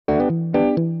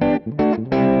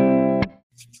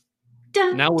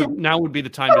dun, Now dun. would be the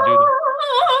time to do that.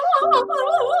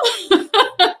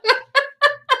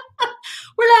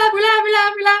 We're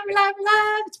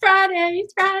live. It's Friday.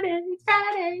 It's Friday. It's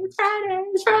Friday. It's Friday.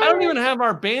 It's Friday. I don't even have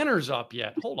our banners up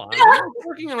yet. Hold on. We're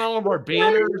working on all of our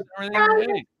banners and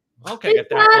everything. Hey, okay, got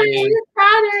that one in. It's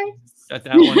Friday. Got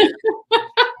that one in.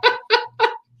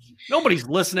 Nobody's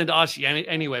listening to us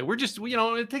anyway. We're just,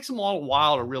 it takes them all a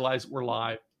while to realize we're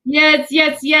live.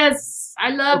 Yes. I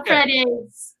love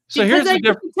Fridays. So here's the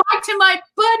difference. Talk to my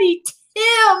buddy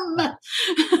Tim.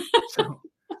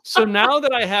 So now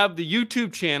that I have the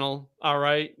YouTube channel, all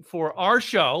right, for our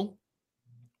show,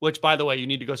 which, by the way, you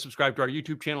need to go subscribe to our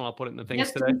YouTube channel. I'll put it in the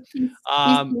things today.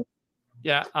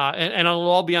 Yeah, and it'll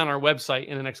all be on our website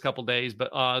in the next couple of days.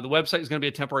 But the website is going to be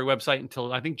a temporary website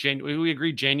until I think January. We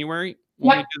agreed January.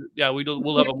 We'll have a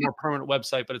more permanent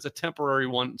website, but it's a temporary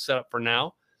one set up for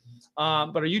now.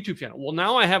 But a YouTube channel. Well,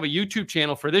 now I have a YouTube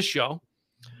channel for this show,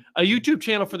 a YouTube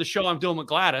channel for the show I'm doing with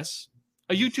Gladys,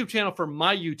 a YouTube channel for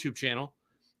my YouTube channel.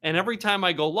 And every time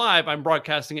I go live, I'm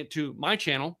broadcasting it to my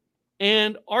channel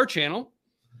and our channel.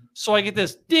 So I get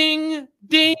this ding,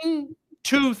 ding,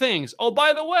 2 things. Oh,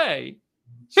 by the way,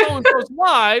 so-and-so's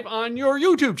live on your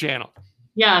YouTube channel.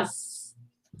 Yes.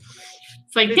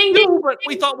 It's like ding, ding. But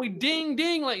we thought we'd ding,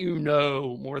 ding, let you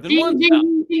know more than ding, one. Ding,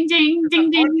 ding, ding, ding,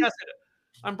 ding.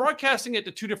 I'm broadcasting it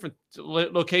to 2 different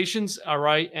locations. All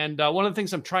right. And one of the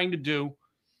things I'm trying to do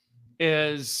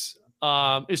is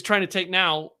trying to take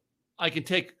now, I can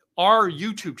take our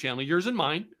YouTube channel, yours and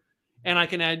mine, and I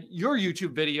can add your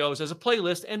YouTube videos as a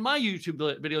playlist and my YouTube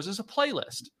videos as a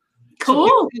playlist. Cool.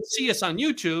 So you can see us on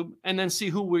YouTube and then see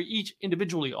who we each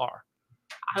individually are.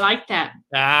 I like that.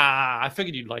 I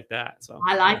figured you'd like that. So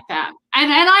I like that.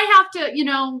 And I have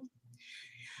to,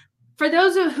 for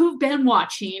those who've been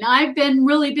watching, I've been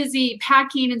really busy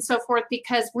packing and so forth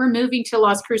because we're moving to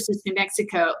Las Cruces, New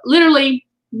Mexico, literally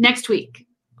next week.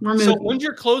 We're moving. So when's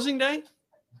your closing day?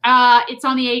 It's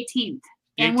on the 18th,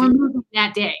 and we're moving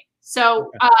that day. So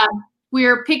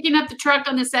we're picking up the truck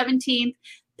on the 17th,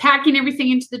 packing everything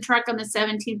into the truck on the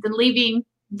 17th, and leaving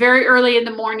very early in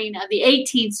the morning of the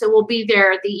 18th. So we'll be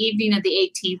there the evening of the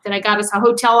 18th. And I got us a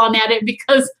hotel on that end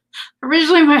because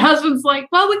originally my husband's like,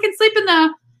 well, we can sleep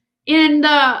in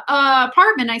the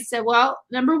apartment. I said, well,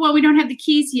 number 1, we don't have the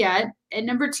keys yet. And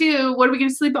number 2, what are we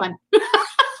going to sleep on?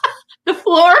 The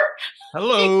floor?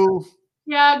 Hello.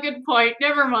 Yeah, good point.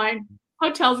 Never mind.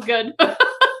 Hotel's good.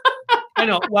 I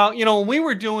know. Well, when we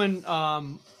were doing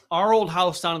our old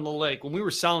house down in the lake, when we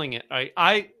were selling it,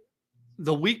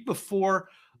 the week before,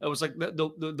 it was like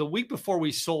the week before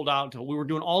we sold out, we were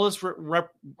doing all this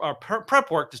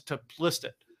prep work to list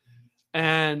it.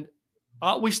 And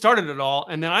we started it all.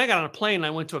 And then I got on a plane and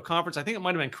I went to a conference. I think it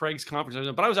might have been Craig's conference,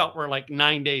 but I was out for like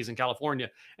 9 days in California.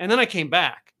 And then I came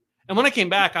back. And when I came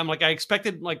back, I'm like, I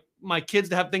expected like my kids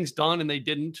to have things done and they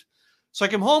didn't. So I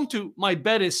came home to my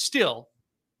bed is still.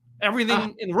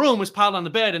 Everything in the room was piled on the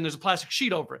bed and there's a plastic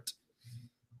sheet over it.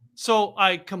 So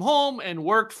I come home and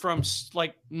worked from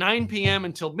like 9 p.m.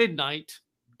 until midnight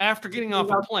after getting off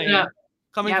a plane,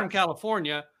 coming from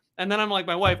California. And then I'm like,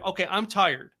 my wife, okay, I'm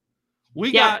tired.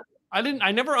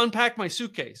 I never unpacked my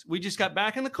suitcase. We just got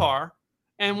back in the car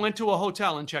and went to a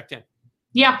hotel and checked in.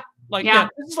 This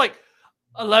is like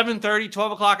 11:30,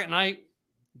 12 o'clock at night,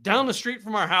 down the street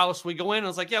from our house. We go in and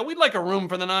it's like, we'd like a room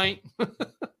for the night.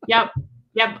 Yep.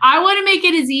 I want to make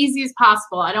it as easy as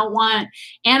possible.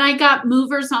 And I got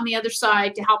movers on the other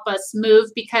side to help us move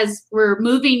because we're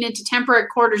moving into temporary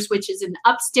quarters, which is an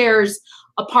upstairs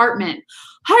apartment.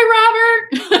 Hi,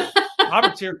 Robert.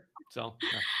 Robert's here. So,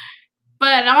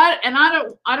 but I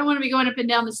don't want to be going up and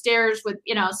down the stairs with,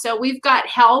 so we've got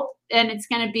help and it's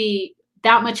going to be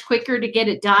that much quicker to get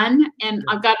it done. And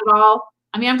I've got it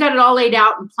all laid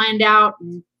out and planned out.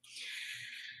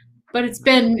 But it's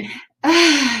been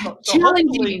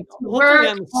challenging to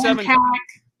work, unpack.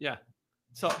 Yeah.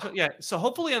 So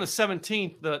hopefully on the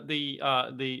 17th,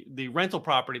 the rental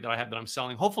property that I have that I'm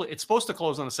selling, hopefully it's supposed to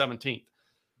close on the 17th.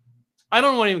 I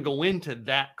don't want to even go into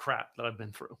that crap that I've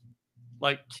been through.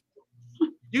 Like,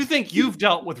 you think you've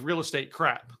dealt with real estate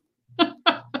crap.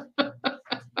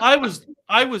 I was,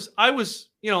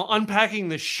 unpacking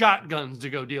the shotguns to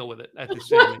go deal with it at this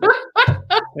time.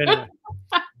 Anyway,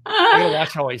 I gotta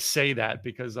watch how I say that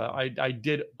because I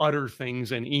did utter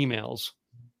things in emails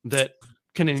that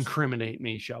can incriminate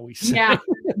me, shall we say? Yeah,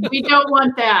 we don't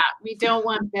want that.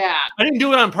 I didn't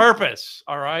do it on purpose.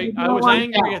 All right, I was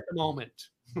angry at the moment.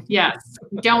 Yes,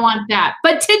 we don't want that.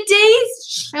 But today's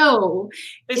show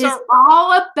is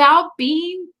all about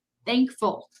being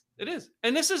thankful. It is.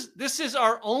 And this is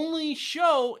our only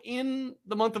show in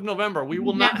the month of November. We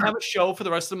will not have a show for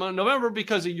the rest of the month of November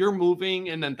because of your moving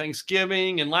and then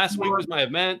Thanksgiving. And last week was my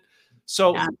event.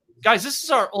 So guys, this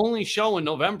is our only show in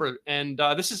November. And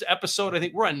this is episode, I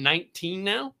think we're on 19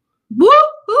 now. Woo,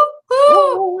 woo,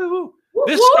 woo. Woo.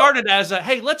 This started as a,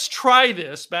 hey, let's try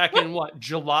this back in what,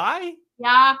 July?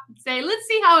 Yeah. Say, let's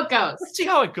see how it goes. Let's see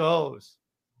how it goes.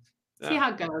 See how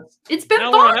it goes. It's been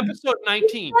now fun. We're on episode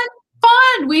 19.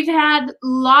 Fun. We've had a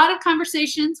lot of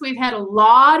conversations. We've had a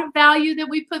lot of value that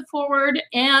we put forward,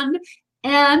 and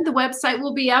the website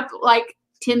will be up, like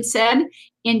Tim said,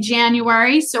 in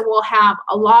January. So we'll have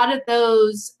a lot of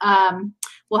those.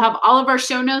 We'll have all of our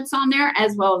show notes on there,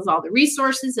 as well as all the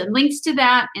resources and links to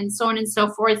that, and so on and so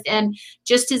forth. And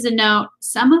just as a note,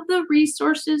 some of the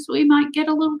resources we might get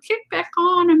a little kickback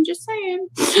on. I'm just saying.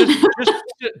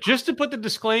 just to put the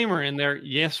disclaimer in there,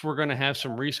 yes, we're going to have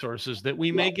some resources that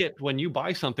we may get when you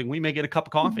buy something. We may get a cup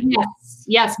of coffee.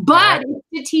 Yes, but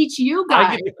to teach you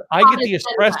guys. I get the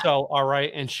espresso, all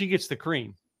right, and she gets the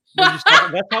cream. That's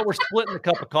how we're splitting the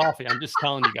cup of coffee. I'm just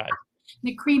telling you guys.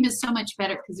 The cream is so much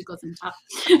better because it goes on top.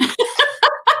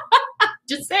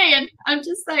 Just saying. I'm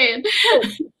just saying.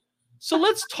 So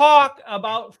let's talk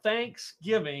about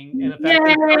Thanksgiving. And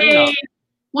Yay!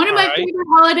 One of my favorite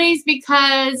holidays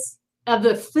because of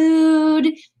the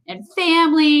food and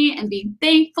family and being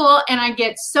thankful. And I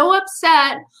get so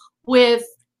upset with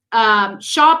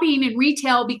shopping and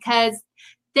retail because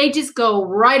they just go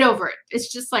right over it.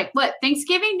 It's just like, what,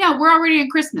 Thanksgiving? No, we're already on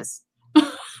Christmas.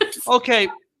 Okay.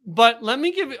 But let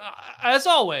me give you, as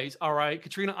always, all right,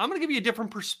 Katrina, I'm going to give you a different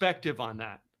perspective on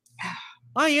that.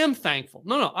 I am thankful.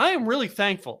 No, I am really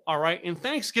thankful, all right? And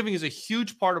Thanksgiving is a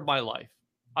huge part of my life.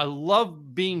 I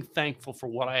love being thankful for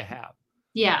what I have.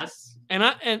 Yes.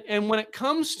 And when it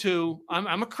comes to,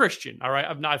 I'm a Christian, all right?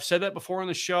 I've said that before on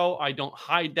the show. I don't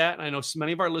hide that. And I know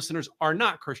many of our listeners are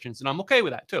not Christians, and I'm okay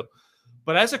with that too.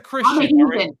 But as a Christian, I'm a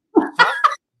heathen.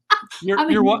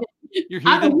 You're what? You're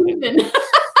heathen. I'm a heathen.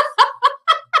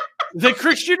 The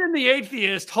Christian and the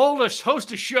atheist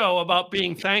host a show about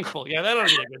being thankful. Yeah, that ought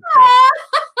to be a good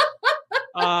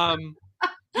show.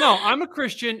 No, I'm a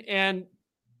Christian, and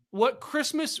what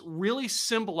Christmas really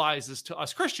symbolizes to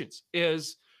us Christians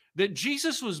is that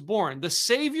Jesus was born. The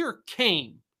Savior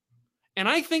came, and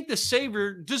I think the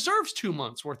Savior deserves 2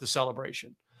 months worth of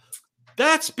celebration.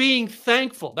 That's being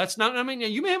thankful. That's not. I mean,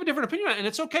 you may have a different opinion on it, and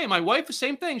it's okay. My wife, the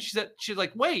same thing. She's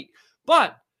like, wait,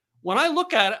 but. When I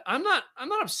look at it, I'm not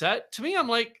upset. To me, I'm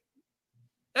like,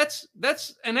 that's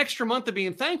an extra month of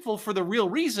being thankful for the real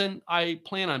reason I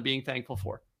plan on being thankful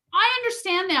for. I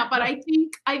understand that, but I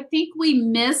think we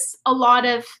miss a lot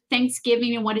of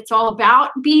Thanksgiving and what it's all about,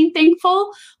 being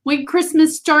thankful when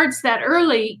Christmas starts that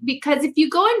early. Because if you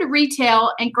go into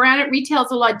retail, and granted, retail is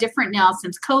a lot different now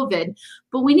since COVID,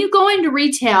 but when you go into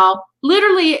retail,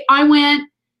 literally, I went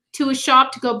to a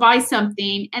shop to go buy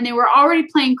something, and they were already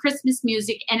playing Christmas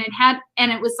music, and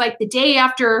it was like the day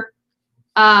after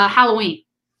Halloween.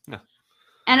 Yeah.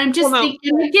 And I'm just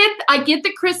thinking, I get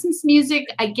the Christmas music,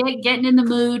 I get getting in the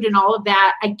mood and all of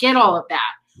that. I get all of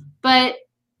that. But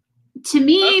to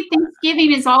me,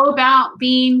 Thanksgiving is all about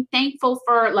being thankful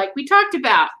for, like we talked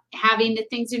about, having the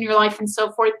things in your life and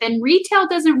so forth. And retail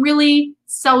doesn't really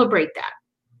celebrate that.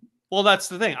 Well, that's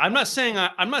the thing. I'm not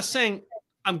saying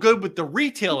I'm good with the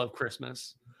retail of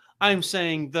Christmas. I'm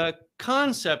saying the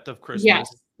concept of Christmas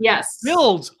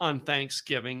builds on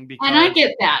Thanksgiving. Because, and I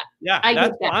get that. Yeah,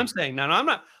 that's what I'm saying. Now,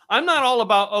 I'm not all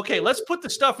about, okay, let's put the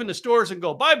stuff in the stores and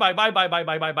go buy.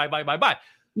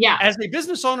 Yeah. As a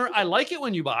business owner, I like it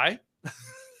when you buy.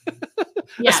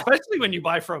 Especially when you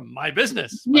buy from my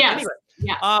business. Yes.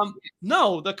 Anyway,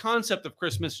 no, the concept of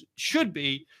Christmas should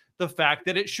be the fact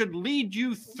that it should lead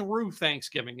you through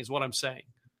Thanksgiving is what I'm saying.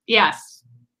 Yes.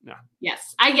 Yeah.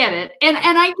 Yes, I get it. And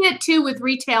I get too with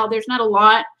retail, there's not a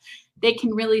lot they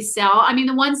can really sell. I mean,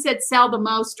 the ones that sell the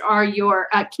most are your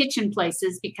kitchen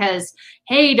places because,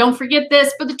 hey, don't forget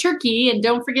this for the turkey and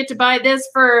don't forget to buy this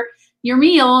for your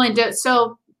meal. And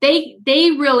so they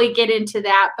really get into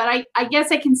that. But I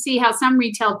guess I can see how some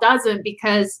retail doesn't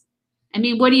because, I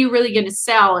mean, what are you really going to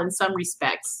sell in some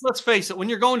respects? Let's face it. When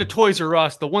you're going to Toys R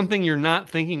Us, the one thing you're not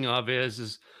thinking of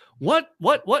is what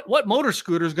motor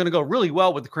scooter is going to go really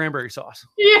well with the cranberry sauce?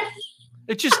 Yeah.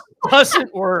 It just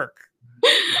doesn't work.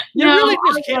 You really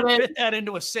just can't fit that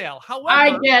into a sale. However,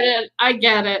 I get it.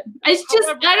 It's just,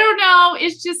 I don't know.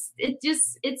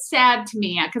 It's sad to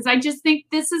me because I just think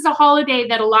this is a holiday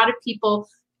that a lot of people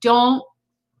don't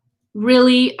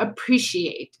really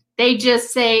appreciate. They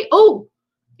just say, oh,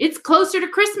 it's closer to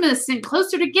Christmas and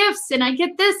closer to gifts. And I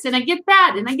get this and I get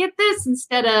that and I get this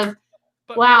instead of,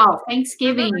 But wow,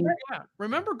 Thanksgiving.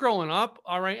 Remember growing up,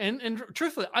 all right, and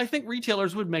truthfully, I think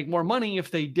retailers would make more money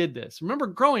if they did this. Remember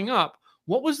growing up,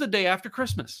 what was the day after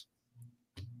Christmas?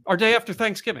 Or day after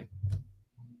Thanksgiving?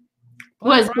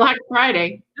 Black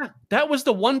Friday. Yeah, that was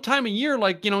the one time a year,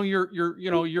 like,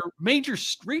 your major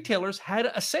retailers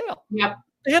had a sale. Yep.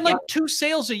 They had like 2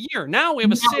 sales a year. Now we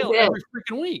have a sale every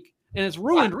freaking week, and it's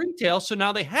ruined retail. So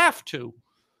now they have to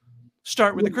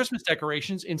start with the Christmas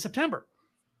decorations in September.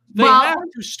 They have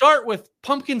to start with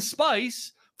pumpkin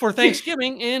spice for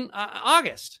Thanksgiving in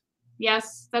August.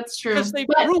 Yes, that's true. Because they've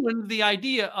ruined the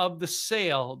idea of the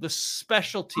sale, the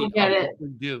specialty of what we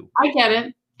do. I get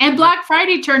it. And Black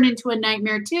Friday turned into a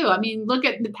nightmare too. I mean, look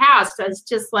at the past. It's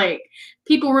just like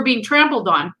people were being trampled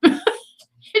on.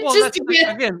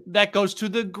 Again, that goes to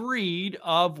the greed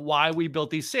of why we built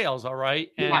these sales. All right.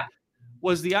 And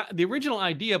was the original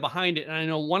idea behind it. And I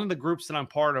know one of the groups that I'm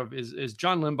part of is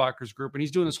John Limbacher's group. And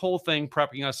he's doing this whole thing,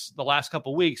 prepping us the last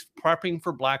couple of weeks, prepping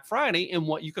for Black Friday and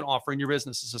what you can offer in your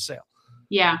business as a sale.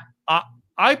 Yeah.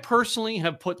 I personally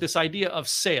have put this idea of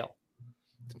sale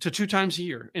to 2 times a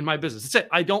year in my business. That's it.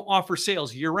 I don't offer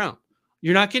sales year round.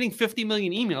 You're not getting 50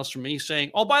 million emails from me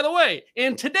saying, oh, by the way,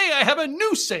 and today I have a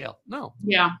new sale. No.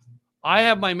 Yeah. I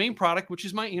have my main product, which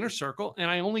is my inner circle, and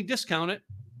I only discount it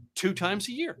 2 times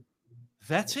a year.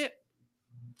 That's it.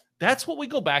 That's what we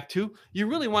go back to. You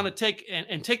really want to take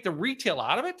take the retail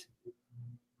out of it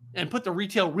and put the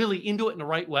retail really into it in the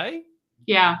right way.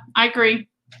 Yeah, I agree.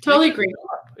 Totally agree.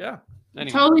 Yeah.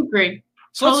 Anyway. Totally agree.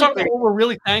 So let's talk about what we're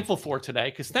really thankful for today,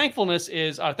 because thankfulness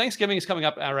is Thanksgiving is coming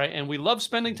up, all right, and we love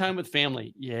spending time with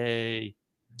family. Yay.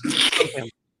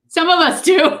 Some of us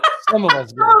do. Some of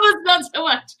us do. Some of us not so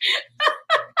much.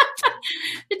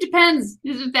 It depends.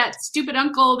 Is it that stupid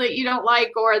uncle that you don't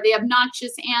like, or the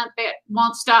obnoxious aunt that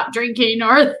won't stop drinking,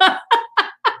 or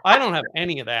I don't have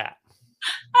any of that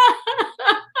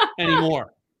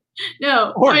anymore.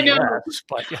 No, or I know. Less,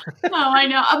 but yeah. No, I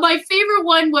know. My favorite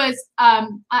one was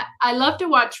I love to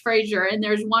watch Frasier, and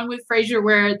there's one with Frasier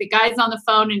where the guy's on the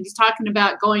phone and he's talking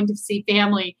about going to see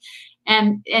family,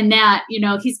 and that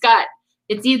he's got,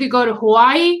 it's either go to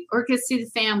Hawaii or go see the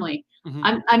family.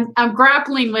 Mm-hmm. I'm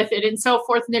grappling with it and so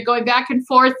forth, and they're going back and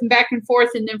forth, and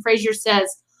then Frasier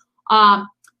says,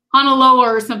 Honolulu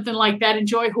or something like that.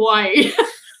 Enjoy Hawaii,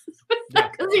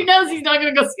 because he knows he's not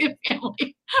going to go see the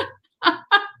family.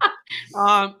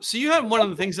 So you have one of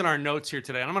the things in our notes here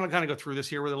today, and I'm going to kind of go through this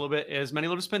here with a little bit, is many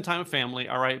love to spend time with family,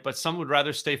 all right, but some would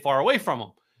rather stay far away from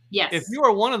them. Yes. If you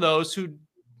are one of those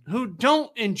who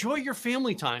don't enjoy your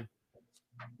family time,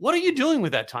 what are you doing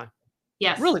with that time?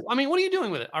 Yes. Really, I mean, what are you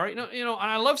doing with it? All right, and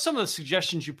I love some of the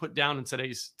suggestions you put down in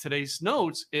today's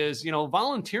notes is,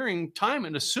 volunteering time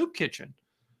in a soup kitchen.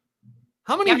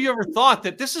 How many of you ever thought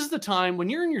that this is the time when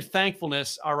you're in your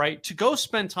thankfulness, all right, to go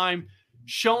spend time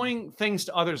showing things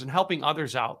to others and helping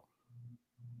others out?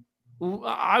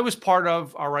 I was part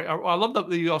of, all right, I love that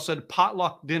you all said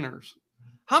potluck dinners.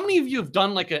 How many of you have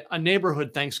done like a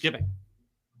neighborhood Thanksgiving?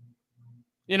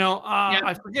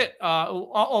 I forget.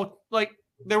 Like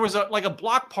there was a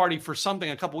block party for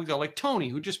something a couple weeks ago, like Tony,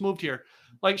 who just moved here.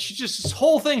 Like she's just this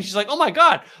whole thing. She's like, oh my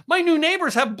God, my new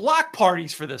neighbors have block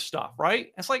parties for this stuff, right?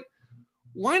 It's like,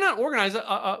 why not organize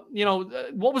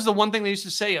what was the one thing they used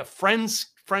to say? A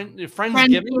friendsgiving.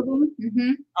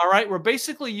 Mm-hmm. All right. Where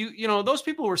basically you those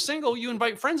people who are single, you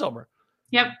invite friends over.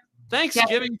 Yep.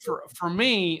 Thanksgiving for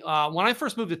me, when I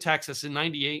first moved to Texas in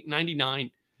 98, 99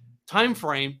 time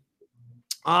frame,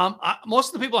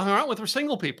 most of the people I hung out with were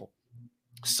single people.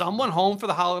 Some went home for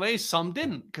the holidays, some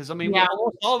didn't. Because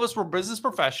almost all of us were business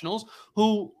professionals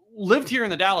who lived here in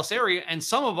the Dallas area, and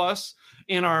some of us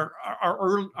in our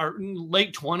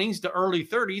late 20s to early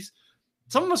 30s,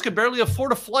 some of us could barely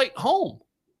afford a flight home.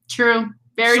 True.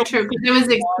 Very true. Because it was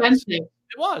expensive.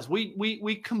 It was.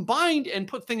 We combined and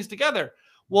put things together.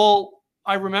 Well,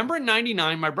 I remember in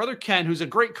 99, my brother Ken, who's a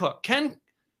great cook, Ken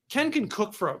can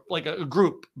cook for a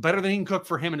group better than he can cook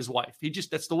for him and his wife.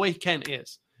 That's the way Ken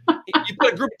is. You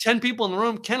put a group of 10 people in the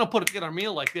room, Ken will put together a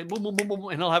meal like that, boom, boom, boom, boom,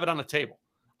 and he'll have it on the table.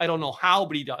 I don't know how,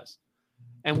 but he does.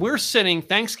 And we're sitting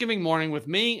Thanksgiving morning with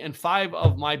me and 5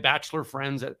 of my bachelor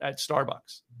friends at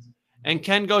Starbucks. And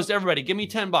Ken goes to everybody, give me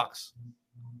 $10.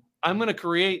 I'm going to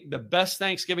create the best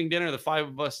Thanksgiving dinner the 5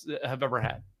 of us have ever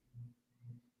had.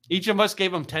 Each of us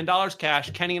gave him $10 cash.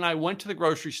 Kenny and I went to the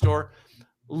grocery store,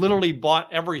 literally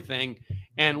bought everything,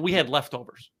 and we had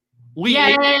leftovers. We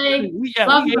ate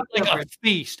like a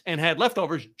feast and had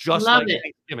leftovers just like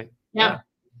Thanksgiving. Yep.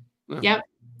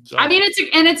 So. I mean,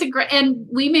 it's a great, and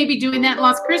we may be doing that in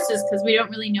Las Cruces because we don't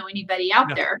really know anybody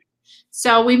out there.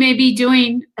 So we may be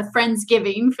doing a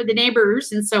Friendsgiving for the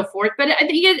neighbors and so forth. But I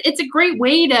think it's a great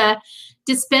way to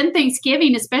to spend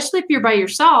Thanksgiving, especially if you're by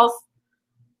yourself.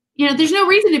 You know, there's no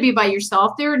reason to be by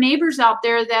yourself. There are neighbors out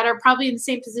there that are probably in the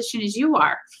same position as you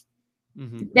are.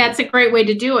 Mm-hmm. That's a great way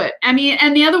to do it. I mean,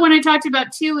 and the other one I talked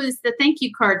about too is the thank you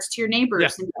cards to your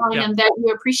neighbors and telling them that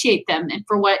you appreciate them and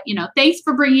for what, you know, thanks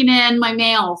for bringing in my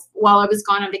mail while I was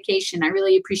gone on vacation. I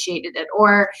really appreciated it.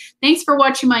 Or thanks for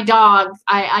watching my dog.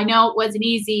 I know it wasn't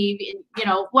easy, you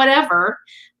know, whatever.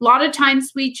 A lot of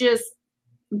times we just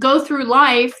go through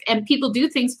life and people do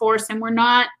things for us and we're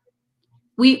not,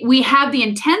 we have the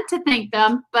intent to thank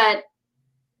them, but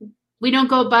we don't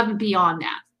go above and beyond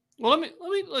that. Well, let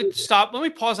me stop. Let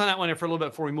me pause on that one for a little bit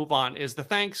before we move on. Is the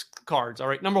thanks cards. All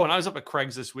right. Number one, I was up at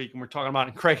Craig's this week and we're talking about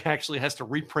it. And Craig actually has to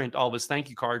reprint all of his thank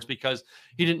you cards because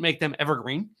he didn't make them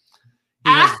evergreen.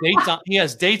 He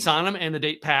has dates on them and the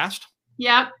date passed.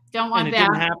 Yep. Don't want that. And it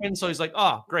didn't happen. So he's like,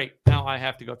 oh, great. Now I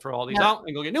have to go throw all these out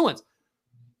and go get new ones.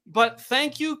 But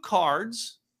thank you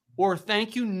cards or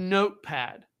thank you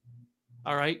notepad.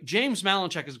 All right. James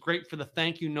Malinchak is great for the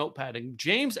thank you notepad. And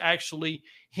James actually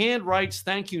hand writes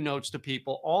thank you notes to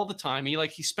people all the time.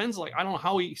 He spends I don't know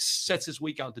how he sets his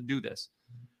week out to do this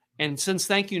and sends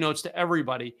thank you notes to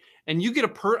everybody. And you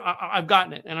get I've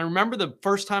gotten it. And I remember the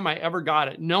first time I ever got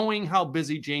it, knowing how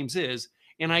busy James is.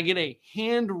 And I get a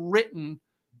handwritten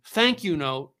thank you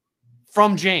note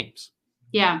from James.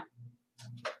 Yeah.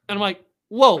 And I'm like,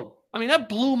 whoa. I mean, that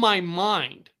blew my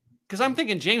mind. Because I'm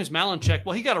thinking James Malinchak,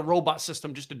 well, he got a robot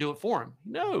system just to do it for him.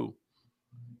 No,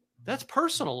 that's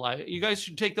personal. You guys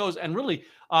should take those and really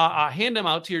hand them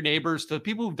out to your neighbors, to the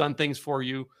people who've done things for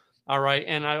you. All right.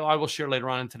 And I will share later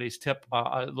on in today's tip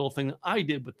a little thing that I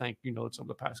did with thank you notes over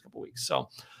the past couple of weeks. So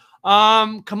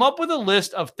come up with a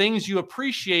list of things you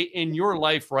appreciate in your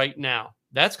life right now.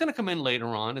 That's going to come in later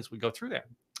on as we go through that.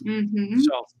 Mm-hmm.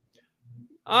 So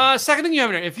second thing you have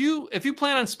in there, if you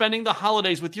plan on spending the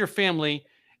holidays with your family,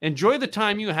 enjoy the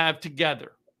time you have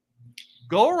together.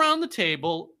 Go around the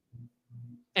table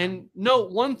and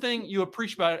note one thing you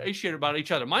appreciate about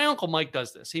each other. My Uncle Mike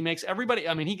does this. He makes everybody,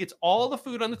 he gets all the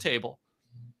food on the table.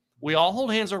 We all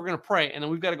hold hands, we're going to pray, and then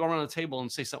we've got to go around the table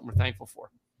and say something we're thankful for.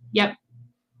 Yep.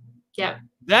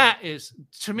 That is,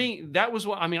 to me, that was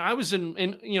what, I was in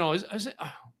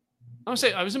I would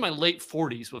say I was in my late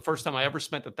 40s, the first time I ever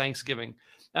spent a Thanksgiving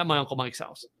at my Uncle Mike's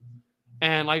house.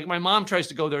 And my mom tries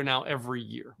to go there now every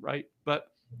year, right?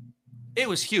 But it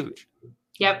was huge.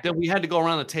 Yep. That we had to go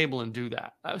around the table and do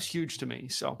that. That was huge to me.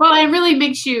 So well, it really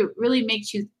makes you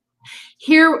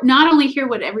not only hear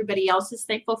what everybody else is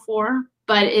thankful for,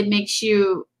 but it makes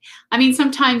you.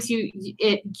 Sometimes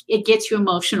it gets you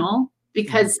emotional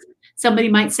because somebody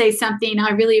might say something.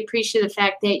 I really appreciate the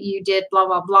fact that you did blah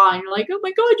blah blah, and you're like, oh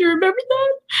my God, you remember that?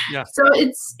 Yeah. So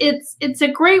it's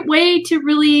a great way to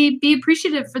really be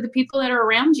appreciative for the people that are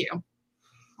around you.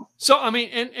 So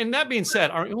and that being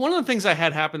said, one of the things I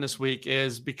had happen this week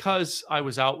is because I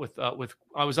was out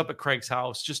I was up at Craig's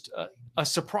house. Just a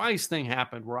surprise thing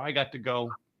happened where I got to go.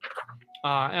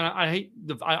 And I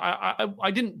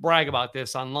didn't brag about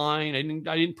this online.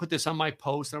 I didn't put this on my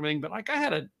post and everything. But I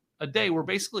had a day where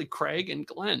basically Craig and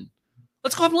Glenn,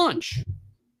 let's go have lunch.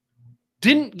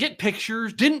 Didn't get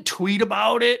pictures, didn't tweet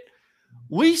about it.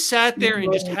 We sat there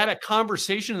and just had a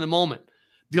conversation in the moment.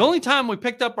 The only time we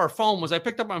picked up our phone was I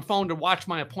picked up my phone to watch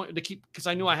my appointment because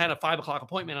I knew I had a 5 o'clock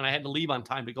appointment and I had to leave on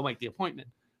time to go make the appointment.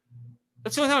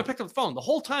 That's the only time I picked up the phone. The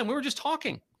whole time we were just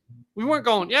talking. We weren't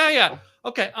going, yeah.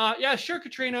 Okay. Yeah, sure,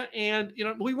 Katrina. And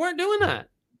we weren't doing that.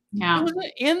 Yeah. It was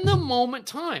an in the moment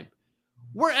time.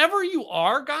 Wherever you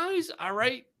are, guys, all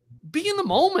right, be in the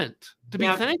moment to be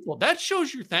thankful. That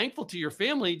shows you're thankful to your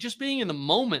family, just being in the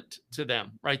moment to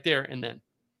them right there and then.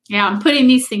 Yeah, I'm putting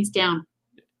these things down.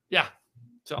 Yeah.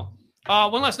 So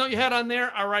one last note you had on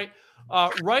there. All right.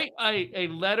 Write a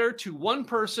letter to one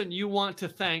person you want to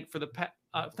thank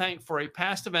for a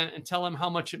past event and tell them how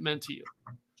much it meant to you.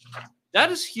 That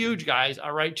is huge, guys.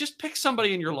 All right. Just pick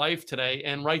somebody in your life today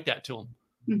and write that to them.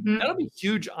 Mm-hmm. That'll be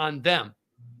huge on them.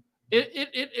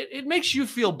 It makes you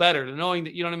feel better to knowing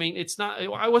that, you know what I mean? It's not,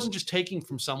 I wasn't just taking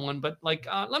from someone, but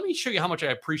let me show you how much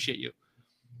I appreciate you.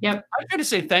 Yep. I try to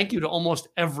say thank you to almost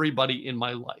everybody in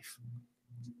my life.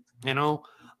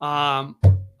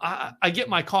 I get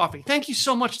my coffee. Thank you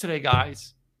so much today,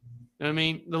 guys. You know what I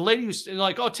mean? The lady who's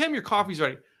like, oh, Tim, your coffee's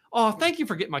ready. Oh, thank you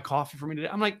for getting my coffee for me today.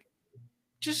 I'm like,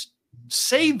 just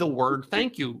say the word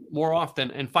thank you more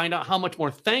often and find out how much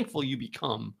more thankful you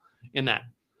become in that.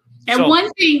 And one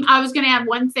thing, I was going to add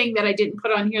one thing that I didn't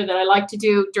put on here that I like to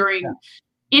do during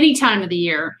any time of the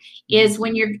year is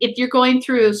if you're going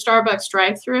through a Starbucks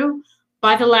drive-through,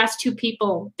 buy the last two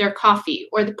people their coffee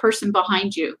or the person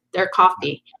behind you their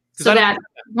coffee. So that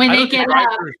when they get up,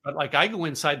 but like I go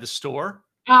inside the store.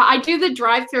 I do the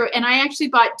drive-through, and I actually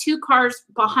bought 2 cars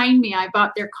behind me. I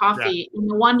bought their coffee, and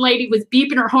the one lady was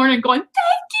beeping her horn and going,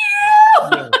 "Thank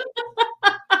you." Yeah.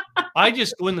 I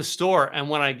just go in the store, and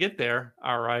when I get there,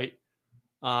 all right,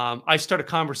 I start a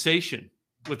conversation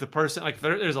with the person. Like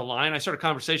there's a line, I start a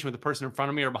conversation with the person in front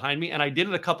of me or behind me, and I did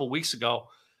it a couple weeks ago.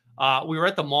 We were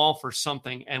at the mall for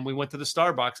something, and we went to the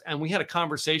Starbucks, and we had a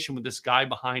conversation with this guy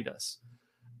behind us.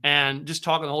 And just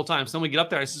talking the whole time. So then we get up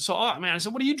there. I said, "So, oh man," I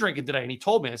said, "What are you drinking today?" And he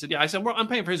told me. I said, "Yeah." I said, "Well, I'm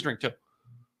paying for his drink too."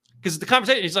 Because the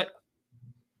conversation, he's like,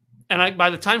 and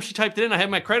by the time she typed it in, I had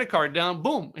my credit card down.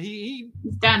 Boom, he's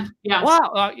done. Yeah.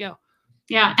 Wow. Yeah.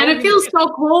 Yeah, and it feels so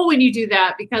cool when you do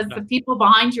that because the people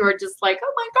behind you are just like,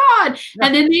 "Oh my God,"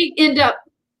 and then they end up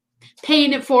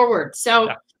paying it forward.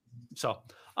 So, it's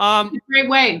a great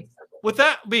way. With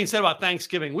that being said about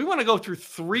Thanksgiving, we want to go through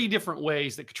 3 different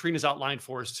ways that Katrina's outlined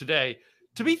for us today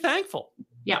to be thankful.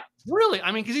 Yeah. Really.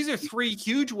 I mean, because these are 3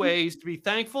 huge ways to be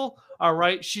thankful. All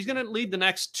right. She's going to lead the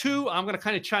next 2. I'm going to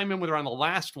kind of chime in with her on the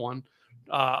last one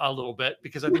a little bit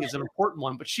because I think it's an important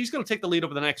one, but she's going to take the lead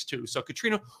over the next 2. So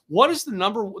Katrina, what is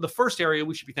the first area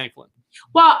we should be thankful in?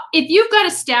 Well, if you've got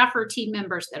a staff or team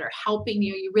members that are helping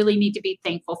you, you really need to be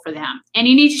thankful for them and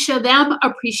you need to show them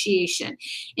appreciation.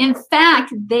 In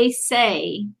fact, they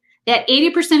say that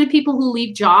 80% of people who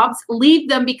leave jobs leave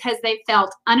them because they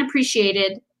felt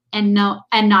unappreciated and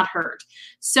not heard.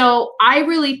 So I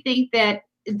really think that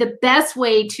the best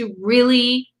way to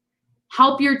really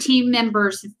help your team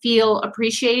members feel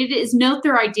appreciated is note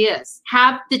their ideas.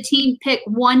 Have the team pick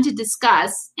one to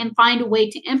discuss and find a way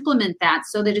to implement that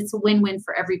so that it's a win-win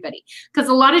for everybody. Because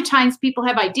a lot of times people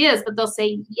have ideas, but they'll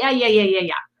say, yeah.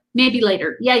 Maybe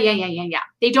later. Yeah.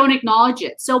 They don't acknowledge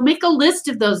it. So make a list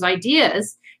of those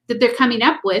ideas that they're coming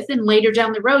up with, and later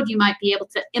down the road you might be able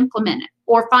to implement it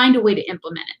or find a way to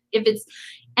implement it.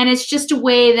 It's just a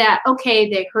way that, okay,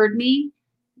 they heard me,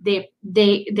 they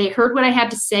heard what I had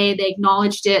to say, they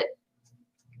acknowledged it,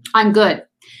 I'm good.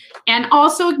 And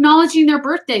also acknowledging their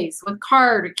birthdays with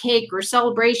card or cake or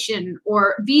celebration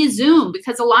or via Zoom,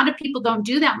 because a lot of people don't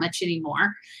do that much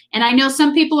anymore. And I know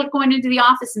some people are going into the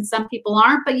office and some people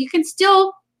aren't, but you can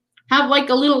still have like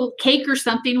a little cake or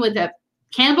something with a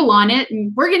candle on it,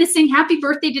 and we're going to sing happy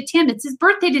birthday to Tim. It's his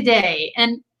birthday today.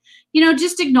 And,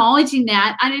 just acknowledging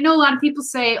that. And I know a lot of people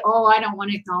say, oh, I don't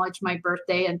want to acknowledge my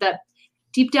birthday. And that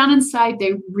deep down inside,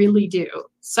 they really do.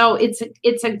 So it's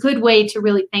a good way to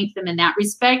really thank them in that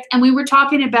respect. And we were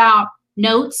talking about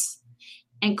notes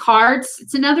and cards.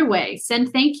 It's another way.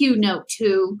 Send thank you note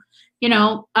to,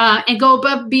 and go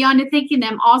above and beyond to thanking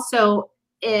them also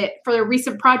for the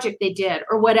recent project they did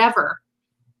or whatever.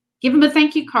 Give them a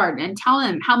thank you card and tell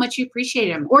them how much you appreciate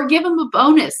them, or give them a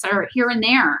bonus or here and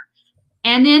there.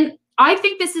 And then I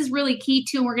think this is really key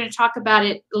too, and we're going to talk about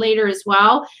it later as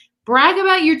well. Brag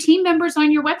about your team members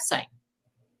on your website.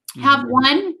 Mm-hmm. Have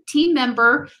one team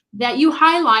member that you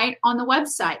highlight on the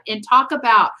website and talk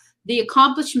about the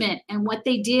accomplishment and what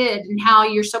they did and how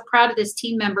you're so proud of this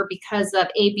team member because of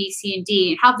A, B, C, and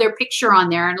D, and have their picture on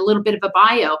there and a little bit of a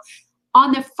bio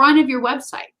on the front of your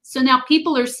website. So now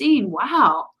people are seeing,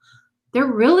 wow,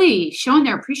 they're really showing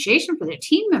their appreciation for their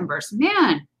team members.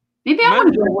 Man, maybe I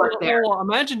want to go work there. Well,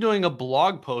 imagine doing a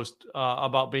blog post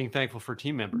about being thankful for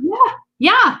team members.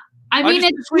 Yeah. I mean,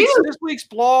 this week's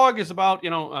blog is about,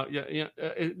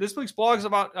 this week's blog is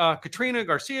about Katrina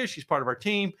Garcia. She's part of our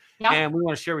team. Yeah. And we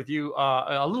want to share with you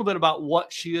a little bit about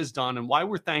what she has done and why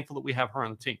we're thankful that we have her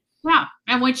on the team. Yeah,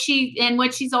 and what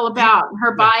she's all about,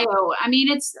 her bio. I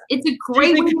mean, it's a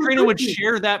great. Do you think Katrina would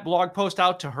share that blog post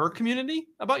out to her community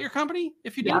about your company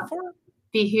if you did it for her?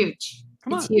 Be huge.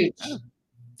 It's huge. Yeah.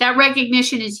 That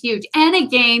recognition is huge, and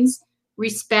it gains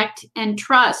respect and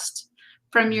trust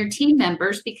from your team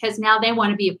members because now they want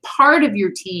to be a part of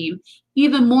your team,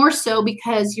 even more so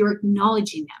because you're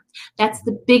acknowledging them. That's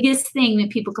the biggest thing that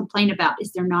people complain about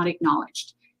is they're not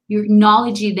acknowledged. You're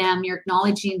acknowledging them. You're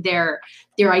acknowledging their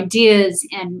ideas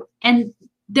and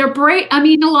they're brave. I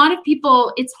mean, a lot of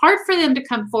people, it's hard for them to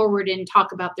come forward and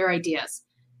talk about their ideas.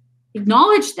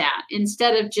 Acknowledge that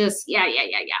instead of just, yeah.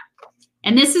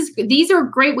 And these are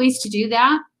great ways to do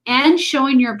that and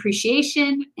showing your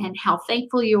appreciation and how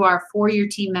thankful you are for your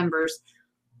team members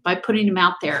by putting them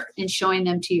out there and showing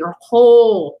them to your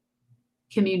whole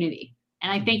community.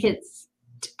 And I think it's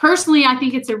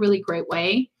a really great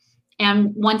way.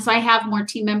 And once I have more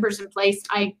team members in place,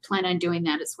 I plan on doing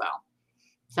that as well.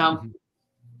 So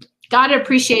got to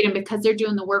appreciate them because they're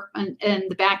doing the work in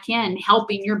the back end,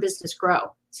 helping your business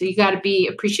grow. So you got to be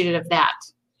appreciative of that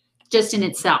just in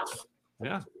itself.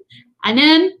 Yeah. And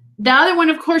then The other one,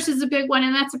 of course, is a big one,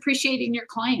 and that's appreciating your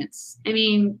clients. I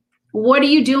mean, what are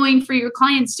you doing for your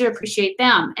clients to appreciate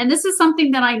them? And this is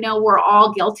something that I know we're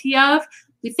all guilty of.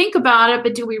 We think about it,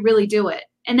 but do we really do it?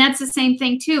 And that's the same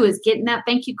thing too, is getting that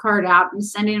thank you card out and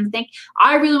sending them thank you.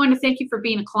 I really want to thank you for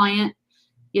being a client.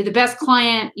 You're the best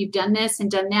client. You've done this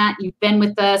and done that. You've been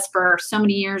with us for so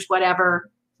many years, whatever.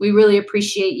 We really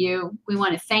appreciate you. We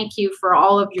want to thank you for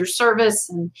all of your service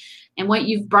and what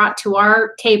you've brought to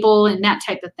our table and that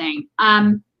type of thing.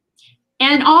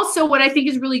 And also what I think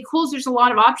is really cool is there's a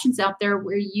lot of options out there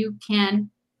where you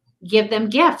can give them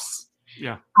gifts.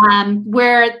 Yeah.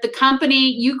 Where the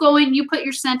company, you go in, you put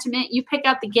your sentiment, you pick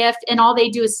out the gift, and all they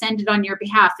do is send it on your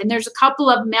behalf. And there's a couple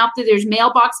of them out there. There's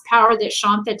Mailbox Power that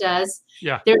Shanta does.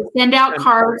 Yeah. There's send out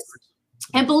cards.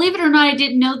 And believe it or not, I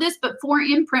didn't know this, but 4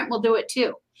 Imprint will do it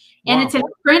too. And wow. It's a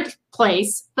print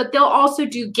place, but they'll also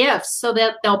do gifts so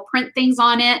that they'll print things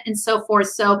on it and so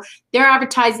forth. So they're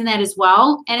advertising that as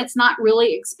well. And it's not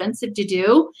really expensive to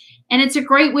do. And it's a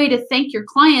great way to thank your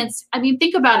clients. I mean,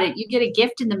 think about it. You get a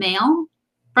gift in the mail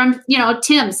from,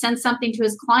 Tim sends something to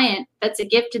his client. That's a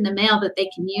gift in the mail that they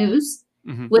can use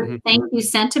with thank you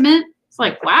sentiment. It's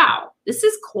like, wow, this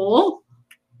is cool.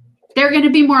 They're going to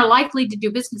be more likely to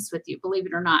do business with you, believe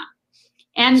it or not.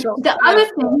 And so, the other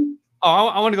thing. Oh,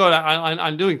 I want to go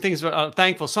on doing things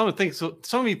thankful. Some of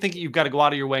you think you've got to go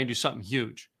out of your way and do something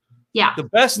huge. Yeah. The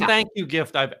best thank you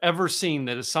gift I've ever seen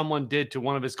that someone did to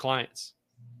one of his clients.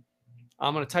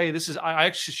 I'm going to tell you, I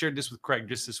actually shared this with Craig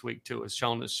just this week too. I was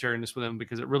sharing this with him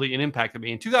because it impacted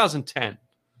me. In 2010,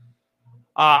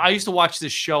 I used to watch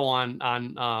this show on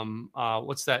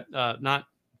what's that? Not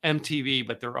MTV,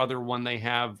 but their other one they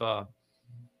have. The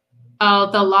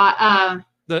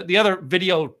other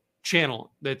video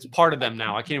channel that's part of them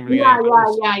now. I can't even yeah.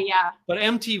 But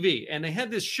MTV, and they had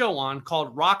this show on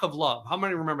called Rock of Love. How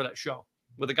many remember that show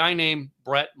with a guy named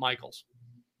Bret Michaels?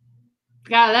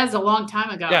 Yeah, that's a long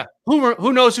time ago. Yeah,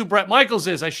 who knows who Bret Michaels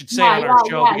is? I should say on our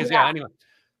show because anyway,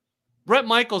 Bret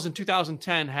Michaels in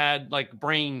 2010 had like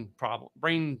brain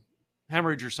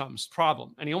hemorrhage or something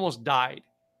problem, and he almost died.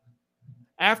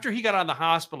 After he got out of the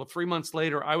hospital, 3 months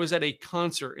later, I was at a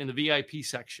concert in the VIP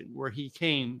section where he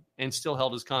came and still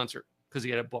held his concert because he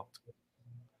had it booked.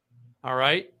 All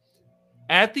right.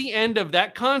 At the end of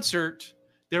that concert,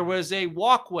 there was a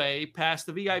walkway past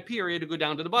the VIP area to go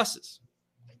down to the buses.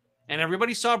 And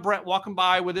everybody saw Bret walking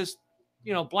by with his,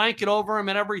 blanket over him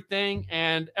and everything.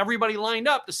 And everybody lined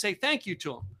up to say thank you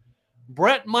to him.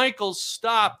 Bret Michaels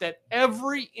stopped at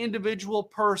every individual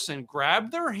person,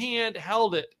 grabbed their hand,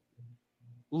 held it,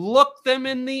 looked them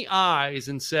in the eyes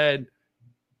and said,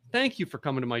 thank you for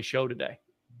coming to my show today.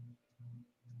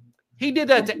 He did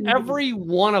that to every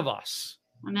one of us.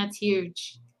 And that's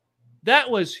huge. That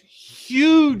was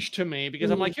huge to me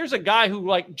because I'm like, here's a guy who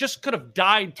just could have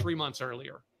died 3 months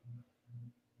earlier.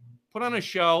 Put on a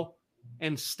show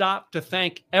and stopped to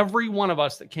thank every one of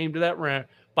us that came to that rant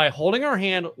by holding our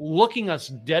hand, looking us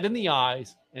dead in the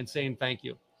eyes and saying thank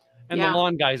you. And the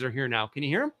lawn guys are here now. Can you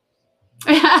hear them?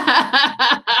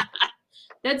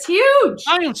 That's huge.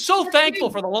 I am so thankful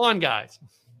for the lawn guys.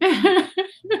 But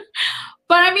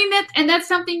I mean that's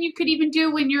something you could even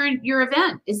do when you're in your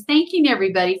event is thanking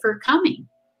everybody for coming.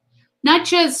 Not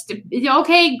just,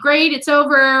 okay, great, it's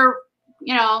over,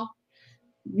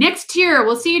 next year,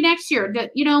 we'll see you next year.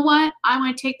 You know what? I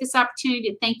want to take this opportunity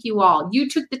to thank you all. You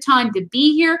took the time to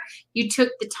be here. You took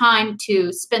the time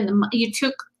to spend you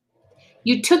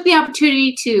took the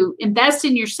opportunity to invest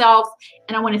in yourself,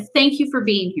 and I want to thank you for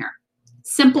being here.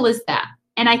 Simple as that.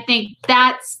 And I think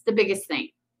that's the biggest thing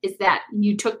is that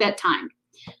you took that time.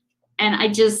 And I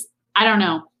don't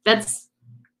know. That's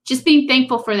just being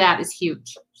thankful for that is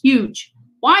huge, huge.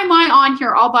 Why am I on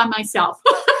here all by myself?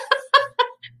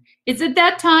 Is it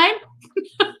that time?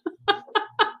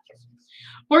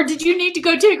 Or did you need to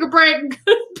go take a break and go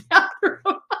to the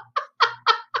bathroom?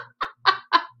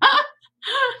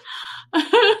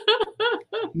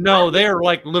 No, they're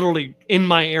literally in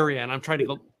my area, and I'm trying to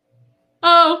go.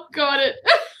 Oh, got it.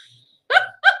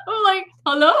 I'm like,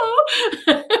 hello.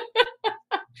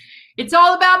 It's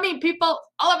all about me, people.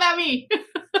 All about me.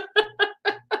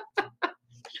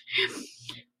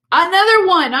 Another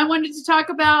one I wanted to talk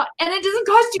about, and it doesn't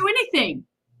cost you anything,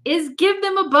 is give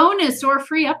them a bonus or a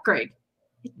free upgrade.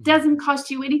 It doesn't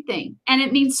cost you anything, and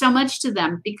it means so much to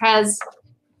them because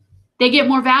they get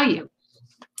more value.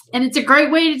 And it's a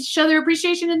great way to show their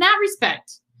appreciation in that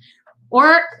respect.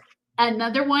 Or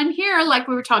another one here, like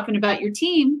we were talking about your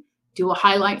team, do a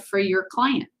highlight for your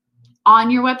client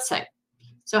on your website.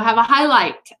 So have a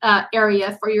highlight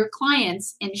area for your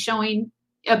clients and showing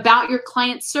about your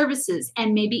client services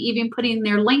and maybe even putting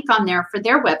their link on there for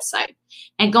their website.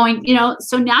 and going,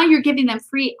 so now you're giving them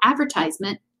free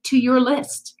advertisement to your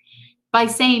list by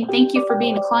saying, thank you for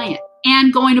being a client,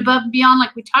 and going above and beyond,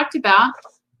 like we talked about,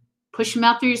 push them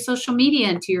out through your social media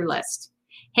into your list.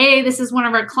 Hey, this is one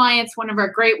of our clients, one of our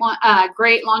great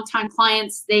longtime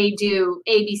clients. They do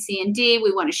A, B, C, and D.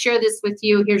 We want to share this with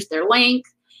you. Here's their link.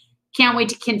 Can't wait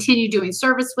to continue doing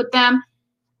service with them.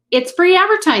 It's free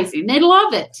advertising. They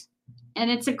love it. And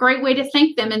it's a great way to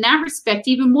thank them in that respect,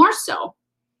 even more so.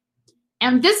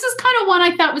 And this is kind of one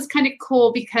I thought was kind of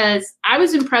cool because I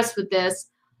was impressed with this.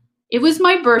 It was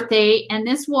my birthday, and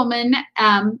this woman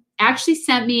actually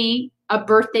sent me a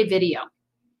birthday video.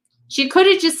 She could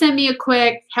have just sent me a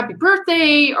quick happy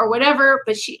birthday or whatever,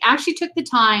 but she actually took the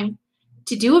time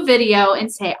to do a video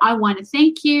and say, I want to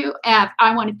thank you.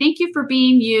 I want to thank you for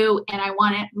being you. And I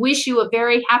want to wish you a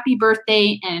very happy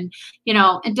birthday. And,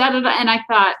 and da-da-da. And I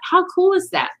thought, how cool is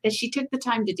that she took the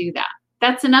time to do that?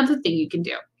 That's another thing you can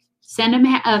do. Send them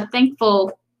a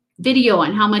thankful video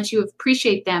on how much you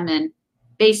appreciate them and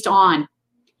based on.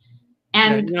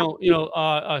 And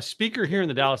a speaker here in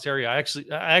the Dallas area, I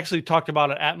actually talked about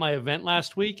it at my event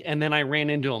last week, and then I ran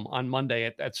into him on Monday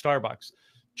at Starbucks.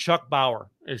 Chuck Bauer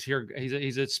is here.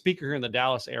 He's a speaker here in the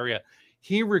Dallas area.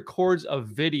 He records a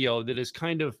video that is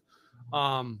kind of,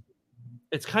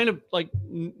 it's kind of like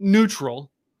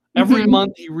neutral. Every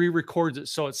month he re-records it,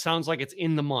 so it sounds like it's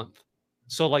in the month.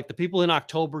 So like the people in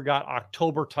October got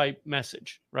October type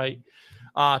message, right?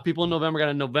 People in November got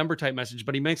a November type message,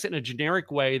 but he makes it in a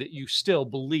generic way that you still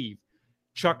believe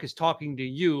Chuck is talking to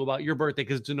you about your birthday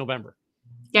because it's in November.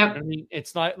 Yep. I mean,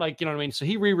 it's not like, you know what I mean? So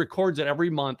he re-records it every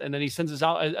month, and then he sends this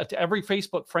out to every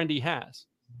Facebook friend he has.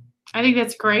 I think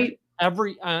that's great. And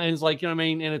it's like, you know what I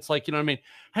mean? And it's like, you know what I mean?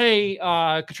 Hey,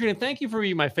 Katrina, thank you for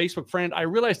being my Facebook friend. I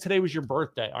realized today was your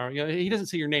birthday. Or, he doesn't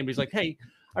say your name, but he's like, hey,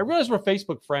 I realize we're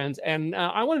Facebook friends, and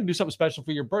I want to do something special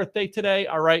for your birthday today.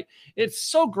 All right. It's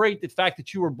so great the fact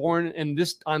that you were born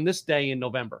on this day in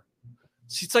November.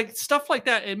 See, it's like stuff like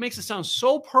that. It makes it sound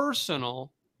so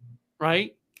personal,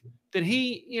 right? That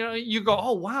he, you go,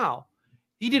 oh, wow.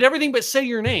 He did everything but say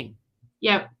your name.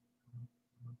 Yep.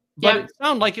 But it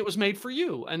sounded like it was made for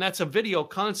you. And that's a video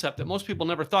concept that most people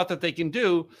never thought that they can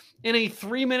do in a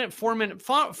 3-minute, 4-minute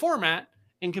format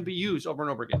and can be used over and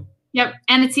over again. Yep.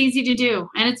 And it's easy to do.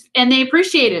 And they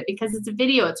appreciate it because it's a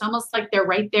video. It's almost like they're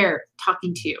right there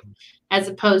talking to you as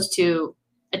opposed to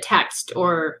a text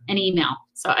or an email.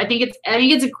 So I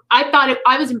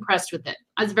was impressed with it.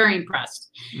 I was very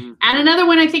impressed. Mm-hmm. And another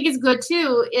one I think is good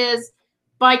too is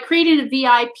by creating a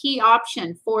VIP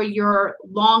option for your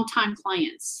longtime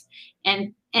clients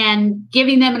and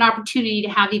giving them an opportunity to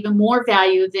have even more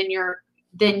value than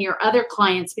your other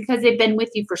clients because they've been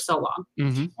with you for so long.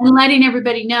 Mm-hmm. And letting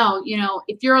everybody know,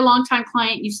 if you're a longtime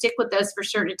client, you stick with us for a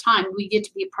certain time, we get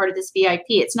to be a part of this VIP.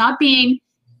 It's not being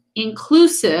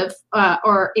inclusive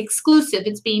or exclusive,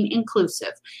 it's being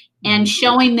inclusive and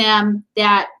showing them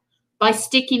that by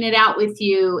sticking it out with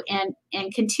you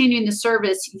and continuing the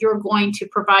service, you're going to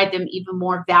provide them even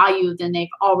more value than they've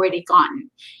already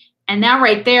gotten. And that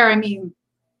right there, I mean,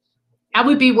 that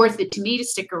would be worth it to me to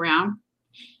stick around.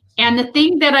 And the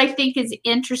thing that I think is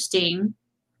interesting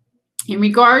in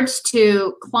regards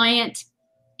to client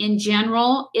in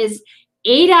general is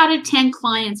 8 out of 10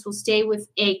 clients will stay with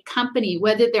a company,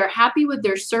 whether they're happy with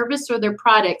their service or their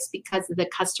products because of the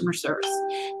customer service.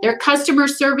 Their customer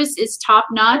service is top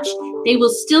notch. They will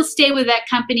still stay with that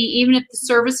company even if the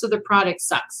service or the product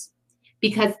sucks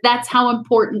because that's how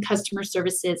important customer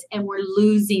service is. And we're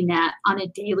losing that on a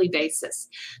daily basis.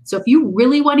 So if you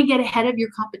really want to get ahead of your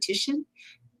competition,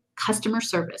 customer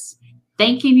service,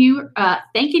 thanking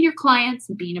your clients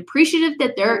and being appreciative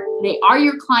that they are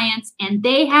your clients and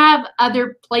they have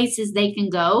other places they can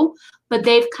go, but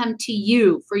they've come to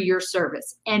you for your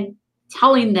service and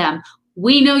telling them,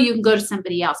 we know you can go to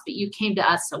somebody else, but you came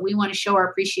to us, so we want to show our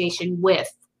appreciation with,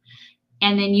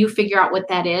 and then you figure out what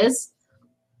that is.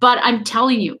 But I'm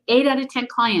telling you, 8 out of 10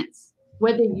 clients,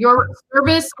 whether your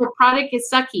service or product is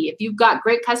sucky, if you've got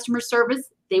great customer service,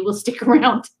 they will stick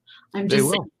around. I'm just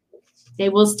saying. They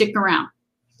will stick around.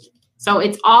 So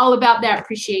it's all about that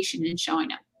appreciation and showing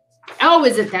them. Oh,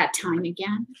 is it that time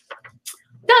again?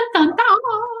 Dun, dun, dun.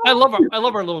 I love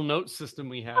our little note system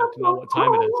we have to know what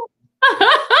time it is.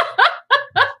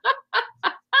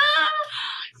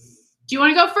 Do you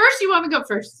want to go first? Or you want me to go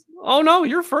first? Oh no,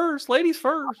 you're first. Ladies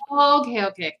first.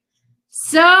 Okay.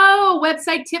 So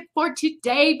website tip for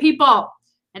today, people.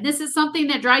 And this is something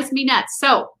that drives me nuts.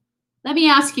 So let me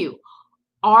ask you,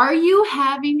 Are you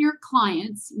having your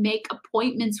clients make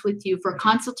appointments with you for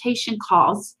consultation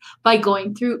calls by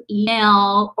going through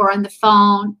email or on the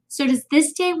phone? So does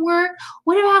this day work?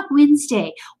 What about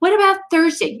Wednesday? What about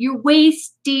Thursday? You're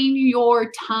wasting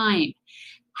your time.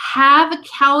 Have a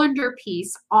calendar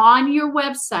piece on your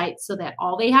website so that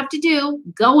all they have to do,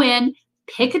 go in,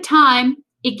 pick a time,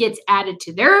 it gets added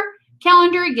to their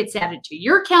calendar, it gets added to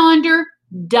your calendar,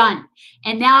 done.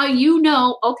 And now you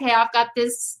know, okay, I've got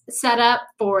this set up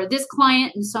for this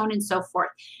client and so on and so forth.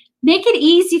 Make it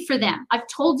easy for them. I've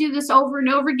told you this over and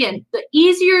over again. The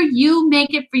easier you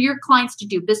make it for your clients to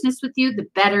do business with you, the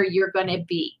better you're going to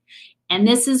be. And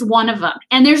this is one of them.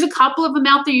 And there's a couple of them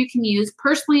out there you can use.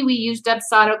 Personally, we use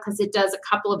Dubsado because it does a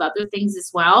couple of other things as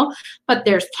well. But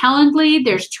there's Calendly,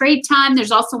 there's Trade Time.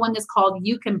 There's also one that's called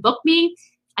You Can Book Me.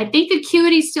 I think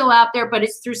Acuity's still out there, but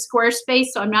it's through Squarespace,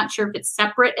 so I'm not sure if it's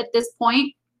separate at this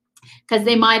point because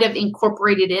they might have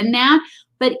incorporated in that.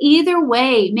 But either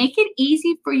way, make it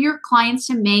easy for your clients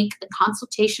to make a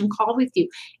consultation call with you.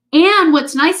 And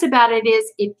what's nice about it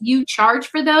is if you charge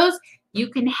for those, you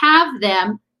can have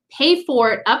them pay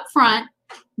for it up front.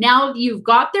 Now you've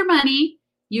got their money,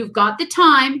 you've got the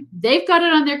time, they've got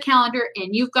it on their calendar,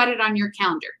 and you've got it on your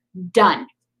calendar. Done.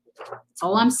 That's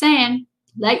all I'm saying.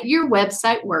 Let your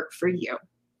website work for you.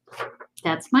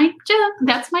 That's my tip.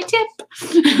 That's my tip.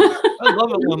 I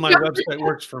love it when my website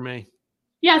works for me.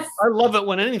 Yes. I love it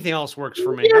when anything else works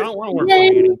for me. Yes. I don't want to work for me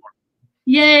anymore.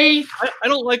 Yay. I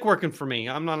don't like working for me.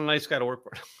 I'm not a nice guy to work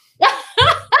for.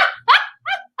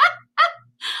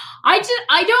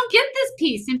 I don't get this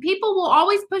piece, and people will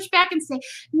always push back and say,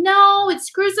 no, it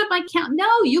screws up my calendar. No,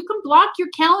 you can block your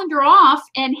calendar off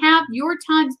and have your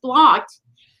times blocked,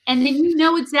 and then you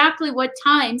know exactly what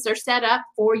times are set up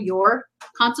for your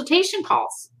consultation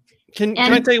calls. Can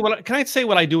I tell you what? Can I say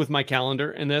what I do with my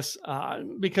calendar in this?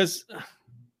 Because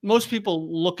most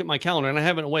people look at my calendar, and I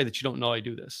have it in a way that you don't know I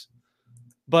do this.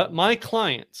 But my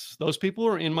clients, those people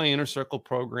who are in my Inner Circle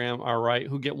program, all right,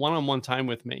 who get one-on-one time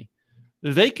with me,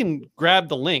 they can grab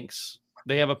the links.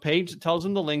 They have a page that tells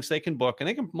them the links they can book, and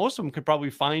they can. Most of them could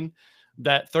probably find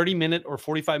that 30-minute or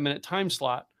 45-minute time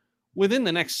slot within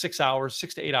the next 6 hours,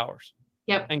 6 to 8 hours.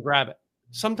 Yep. And grab it.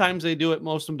 Sometimes they do it.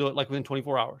 Most of them do it like within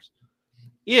 24 hours.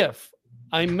 If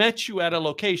I met you at a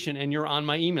location and you're on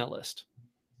my email list,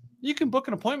 you can book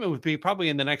an appointment with me probably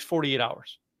in the next 48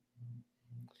 hours.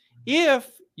 If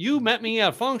you met me at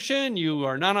a function, you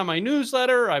are not on my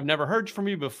newsletter, I've never heard from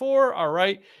you before, all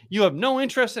right, you have no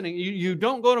interest in it, you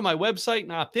don't go to my website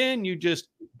and opt in, you just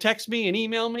text me and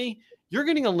email me, you're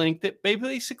getting a link that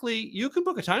basically you can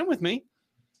book a time with me.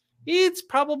 It's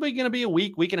probably going to be a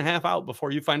week and a half out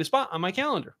before you find a spot on my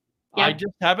calendar. Yeah. I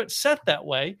just have it set that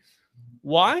way.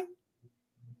 Why?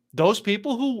 Those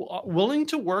people who are willing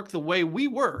to work the way we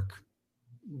work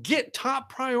get top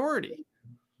priority.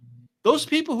 Those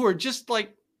people who are just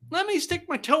like, let me stick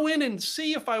my toe in and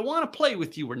see if I want to play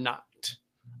with you or not.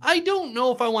 I don't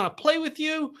know if I want to play with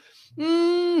you.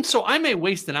 So I may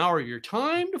waste an hour of your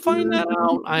time to find that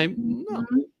out.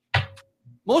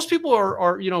 Most people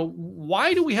are,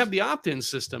 why do we have the opt-in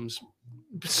systems?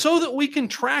 So that we can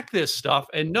track this stuff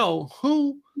and know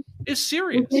who is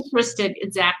serious. Interested.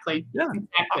 Exactly. Yeah.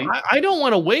 Exactly. I don't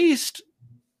want to waste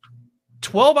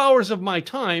 12 hours of my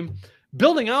time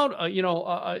building out a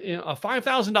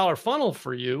 $5,000 funnel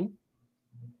for you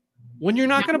when you're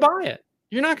not going to buy it.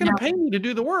 You're not going to pay me to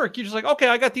do the work. You're just like, okay,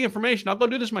 I got the information. I'll go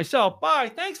do this myself. Bye.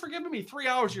 Thanks for giving me 3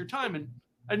 hours of your time, and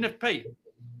I didn't have to pay you.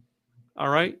 All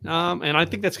right. And I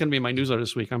think that's going to be my newsletter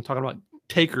this week. I'm talking about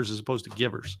takers as opposed to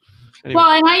givers. Anyway.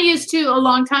 Well, and I used to a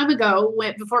long time ago,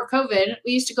 before COVID,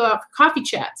 we used to go out for coffee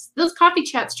chats. Those coffee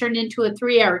chats turned into a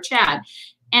 3-hour chat.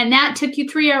 And that took you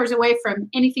 3 hours away from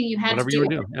anything you had to do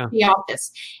at the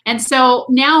office. And so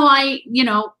now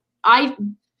I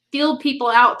feel people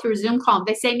out through Zoom call.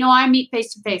 They say, no, I meet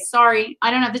face-to-face. Sorry,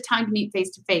 I don't have the time to meet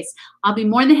face-to-face. I'll be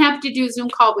more than happy to do a Zoom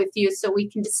call with you so we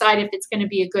can decide if it's going to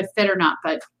be a good fit or not,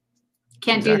 but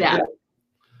can't do that.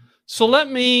 So let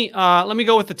me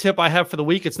go with the tip I have for the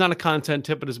week. It's not a content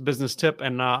tip, but it's a business tip,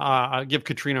 and I'll give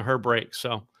Katrina her break.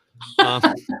 So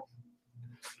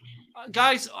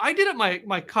guys, I did at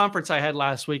my conference I had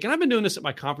last week, and I've been doing this at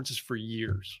my conferences for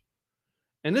years.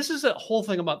 And this is a whole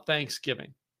thing about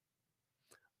Thanksgiving.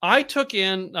 I took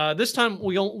in, this time,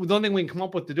 the only thing we can come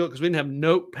up with to do it, because we didn't have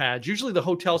notepads. Usually the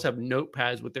hotels have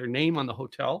notepads with their name on the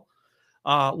hotel,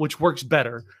 which works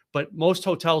better. But most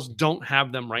hotels don't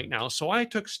have them right now. So I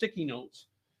took sticky notes,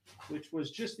 which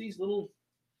was just these little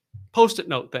Post-it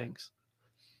note things.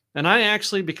 And I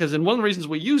actually, because one of the reasons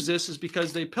we use this is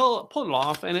because they pull it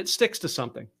off and it sticks to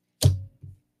something.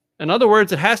 In other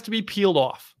words, it has to be peeled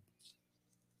off.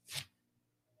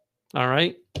 All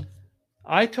right.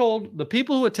 I told the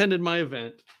people who attended my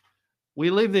event, we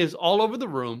leave these all over the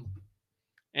room.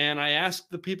 And I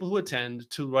asked the people who attend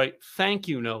to write thank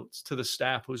you notes to the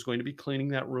staff who's going to be cleaning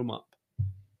that room up.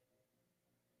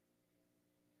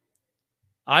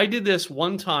 I did this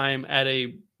one time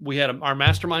we had our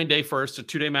mastermind day first, a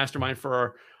 2-day mastermind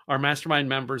for our mastermind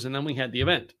members. And then we had the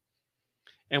event.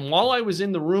 And while I was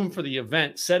in the room for the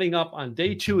event, setting up on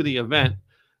day 2 of the event,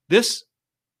 this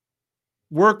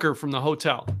worker from the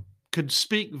hotel could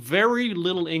speak very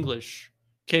little English,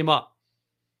 came up.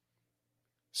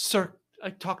 Sir, I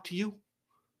talk to you.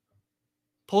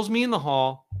 Pulls me in the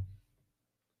hall,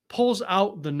 pulls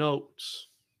out the notes,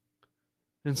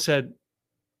 and said,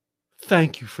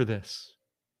 thank you for this.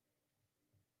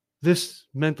 This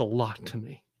meant a lot to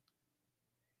me.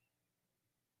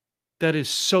 That is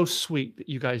so sweet that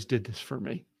you guys did this for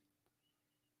me.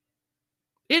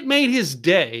 It made his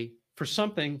day for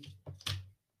something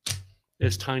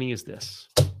as tiny as this.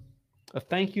 A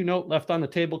thank you note left on the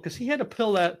table because he had to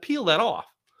peel that off.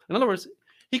 In other words,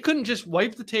 he couldn't just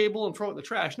wipe the table and throw it in the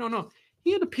trash. No.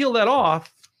 He had to peel that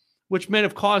off, which may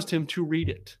have caused him to read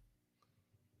it.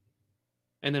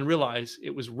 And then realize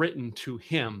it was written to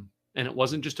him and it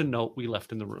wasn't just a note we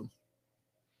left in the room.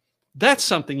 That's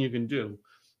something you can do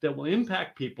that will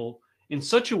impact people in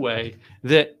such a way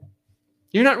that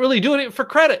you're not really doing it for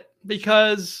credit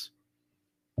because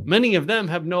many of them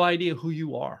have no idea who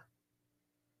you are.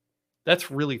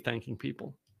 That's really thanking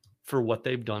people for what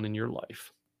they've done in your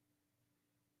life.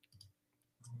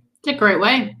 It's a great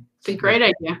way. It's a great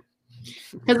idea.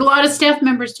 Because a lot of staff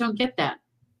members don't get that.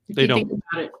 They don't. Think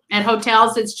about it. At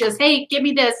hotels, it's just, hey, give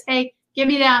me this. Hey, give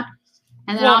me that.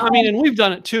 And then and we've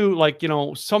done it too. Like,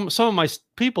 some of my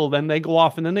people, then they go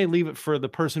off and then they leave it for the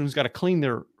person who's got to clean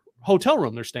their hotel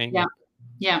room they're staying in.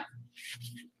 Yeah.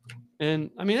 And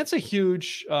I mean, it's a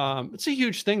huge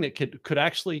thing that could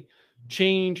actually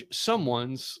change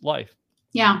someone's life.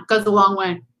 Yeah, goes a long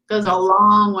way. Goes a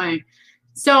long way.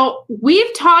 So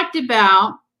we've talked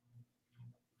about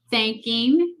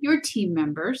thanking your team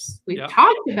members. We've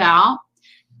talked about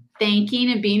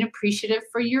thanking and being appreciative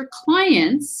for your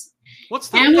clients. What's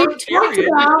the and third we've talked area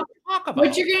about talk about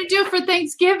what you're going to do for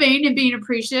Thanksgiving and being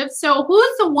appreciative. So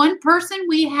who's the one person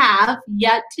we have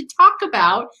yet to talk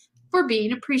about for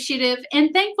being appreciative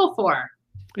and thankful for?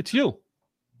 It's you.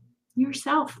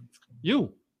 Yourself.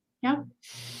 You. Yeah.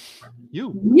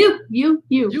 You.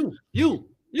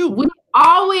 We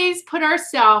always put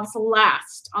ourselves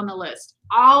last on the list.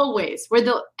 Always. It's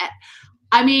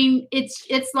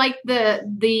like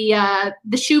the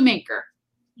shoemaker.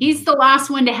 He's the last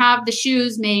one to have the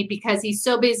shoes made because he's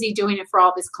so busy doing it for all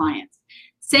of his clients.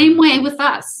 Same way with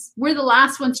us. We're the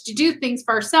last ones to do things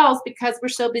for ourselves because we're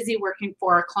so busy working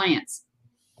for our clients.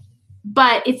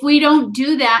 But if we don't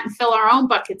do that and fill our own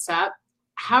buckets up,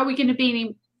 how are we going to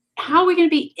be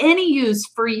any use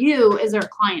for you as our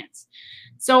clients?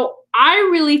 So I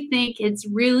really think it's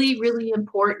really, really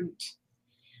important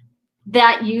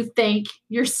that you thank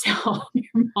yourself.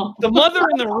 The mother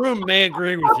in the room may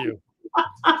agree with you.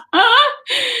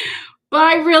 But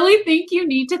I really think you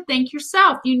need to thank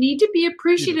yourself. You need to be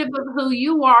appreciative of who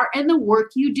you are and the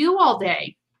work you do all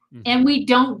day. Mm-hmm. And we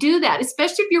don't do that,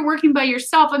 especially if you're working by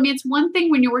yourself. I mean, it's one thing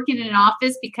when you're working in an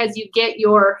office because you get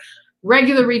your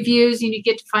regular reviews and you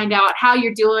get to find out how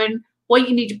you're doing, what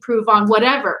you need to prove on,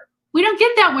 whatever. We don't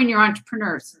get that when you're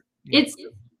entrepreneurs. It's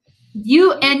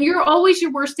you, and you're always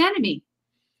your worst enemy.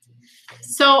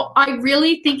 So I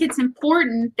really think it's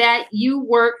important that you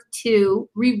work to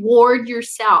reward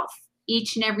yourself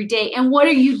each and every day. And what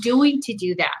are you doing to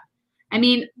do that? I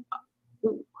mean,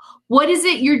 what is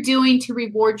it you're doing to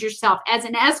reward yourself? As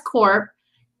an S Corp,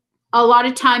 a lot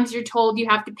of times you're told you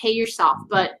have to pay yourself,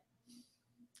 but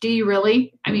do you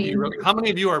really? I mean, how many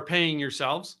of you are paying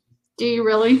yourselves? Do you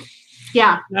really?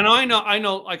 Yeah. And I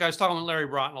know, like I was talking with Larry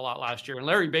Broughton a lot last year, and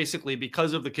Larry basically,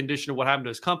 because of the condition of what happened to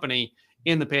his company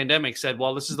in the pandemic, said,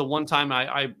 well, this is the one time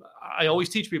I always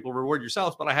teach people reward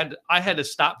yourselves, but I had to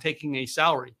stop taking a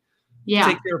salary to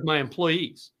take care of my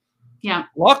employees. Yeah.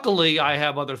 Luckily, I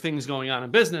have other things going on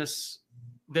in business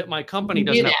that my company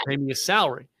doesn't have to pay me a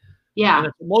salary. Yeah.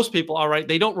 And most people, all right,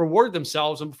 they don't reward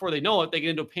themselves, and before they know it, they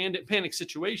get into a panic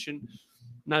situation.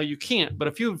 Now you can't, but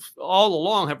if you've all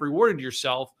along have rewarded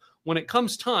yourself, when it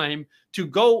comes time to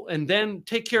go and then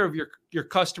take care of your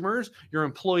customers, your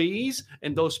employees,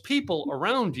 and those people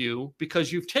around you,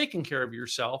 because you've taken care of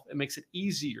yourself, it makes it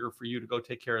easier for you to go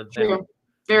take care of them.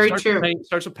 Very true.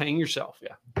 Starts with paying yourself.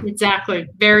 Yeah. Exactly.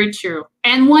 Very true.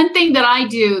 And one thing that I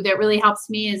do that really helps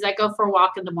me is I go for a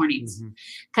walk in the mornings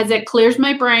because it clears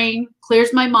my brain,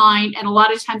 clears my mind. And a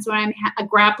lot of times when I'm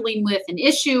grappling with an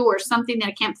issue or something that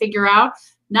I can't figure out,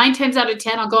 9 times out of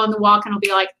 10, I'll go on the walk and I'll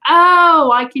be like,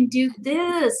 oh, I can do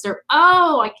this, or,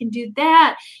 oh, I can do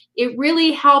that. It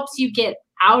really helps you get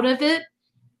out of it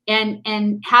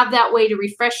and have that way to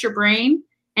refresh your brain.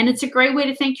 And it's a great way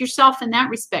to thank yourself in that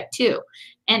respect too.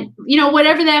 And,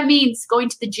 whatever that means, going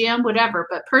to the gym, whatever.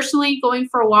 But personally, going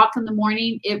for a walk in the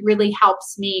morning, it really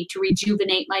helps me to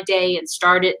rejuvenate my day and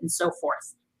start it and so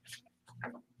forth.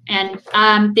 And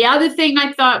the other thing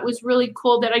I thought was really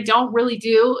cool that I don't really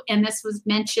do, and this was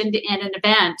mentioned in an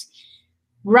event,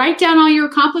 write down all your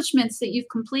accomplishments that you've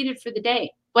completed for the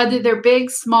day, whether they're big,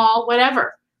 small,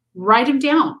 whatever. Write them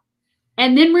down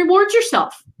and then reward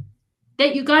yourself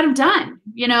that you got them done.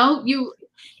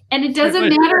 And it doesn't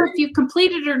matter if you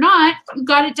completed it or not, you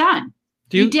got it done.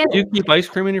 Do you keep ice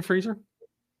cream in your freezer?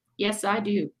 Yes, I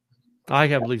do. I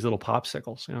have these little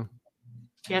popsicles. Yeah.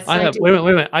 Yes, I do. Wait a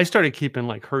minute. I started keeping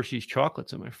like Hershey's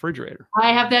chocolates in my refrigerator.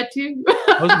 I have that too.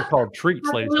 Those are called treats,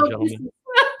 ladies and gentlemen.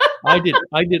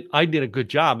 I did a good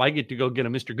job. I get to go get a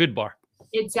Mr. Good bar.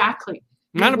 Exactly.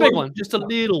 Not a big one, just a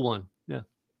little one. Yeah.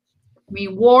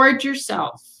 Reward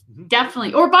yourself.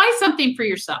 Definitely. Or buy something for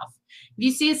yourself. If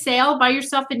you see a sale, buy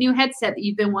yourself a new headset that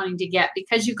you've been wanting to get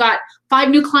because you got 5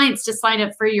 new clients to sign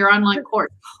up for your online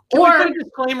course. Can we put a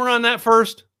disclaimer on that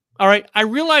first? All right. I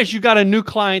realize you got a new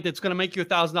client that's going to make you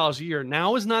 $1,000 a year.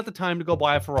 Now is not the time to go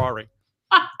buy a Ferrari.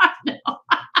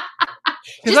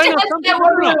 Because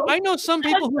I know some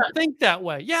people who think that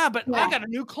way. Yeah, but I got a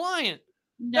new client.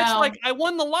 No. That's like I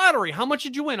won the lottery. How much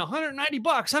did you win?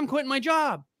 $190. I'm quitting my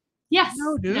job. Yes.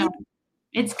 No, dude. No.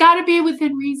 It's got to be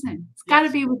within reason. It's got to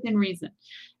be within reason.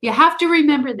 You have to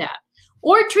remember that.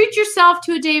 Or treat yourself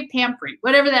to a day of pampering,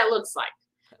 whatever that looks like.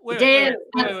 A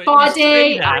spa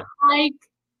day, a hike.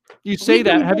 You say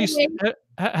that.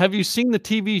 Have you seen the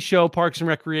TV show Parks and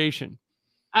Recreation?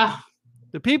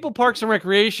 The people Parks and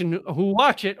Recreation who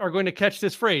watch it are going to catch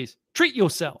this phrase. Treat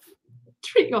yourself.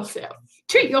 Treat yourself.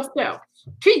 Treat yourself.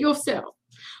 Treat yourself.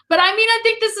 But I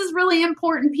think this is really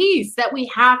important piece that we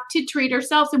have to treat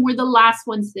ourselves, and we're the last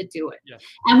ones that do it. Yes.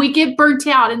 And we get burnt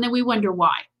out and then we wonder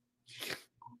why.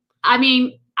 I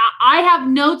have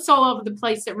notes all over the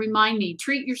place that remind me,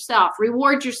 treat yourself,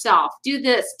 reward yourself, do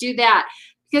this, do that,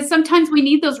 because sometimes we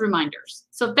need those reminders.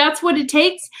 So if that's what it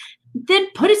takes, then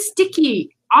put a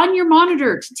sticky on your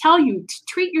monitor to tell you to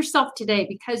treat yourself today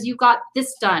because you got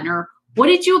this done, or what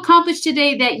did you accomplish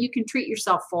today that you can treat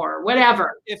yourself for, or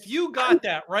whatever. If you got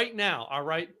that right now, all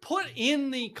right, put in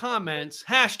the comments,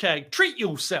 # treat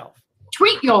yourself.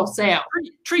 Treat yourself.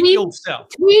 Treat yourself.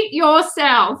 Treat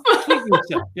yourself. Treat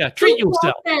yourself. Yeah, treat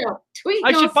yourself.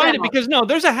 I should find it because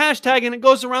there's a hashtag and it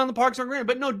goes around the Parks and Recreation,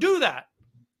 but no, do that.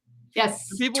 Yes.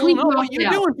 People will know what you're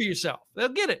doing for yourself. They'll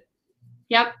get it.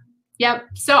 Yep.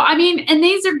 So, and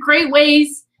these are great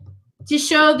ways to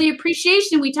show the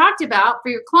appreciation we talked about for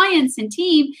your clients and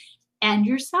team and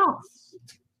yourself.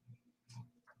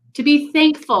 To be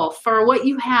thankful for what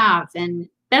you have. And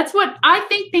that's what I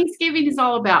think Thanksgiving is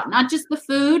all about. Not just the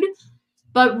food,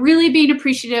 but really being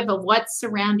appreciative of what's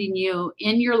surrounding you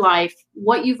in your life,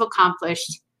 what you've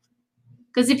accomplished.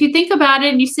 Because if you think about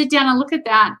it and you sit down and look at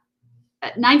that,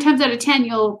 9 times out of 10,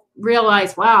 you'll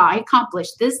realize, wow, I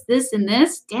accomplished this, and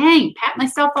this. Dang, pat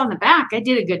myself on the back. I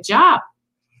did a good job.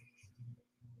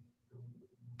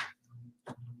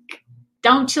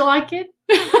 Don't you like it?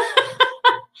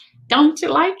 Don't you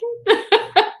like it?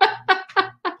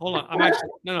 Hold on.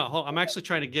 I'm actually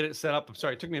trying to get it set up. I'm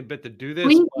sorry. It took me a bit to do this.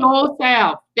 Tweet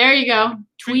yourself. There you go.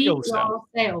 Tweet yourself.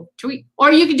 Tweet.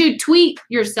 Or you can do tweet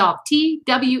yourself. TWEET.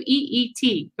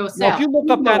 Yourself. Well, if you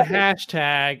look up that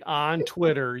hashtag on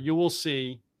Twitter, you will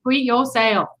see. Tweet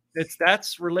yourself.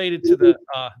 That's related to the.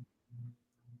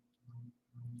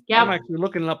 Yeah. I'm actually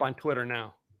looking it up on Twitter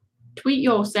now. Tweet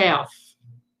yourself.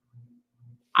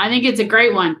 I think it's a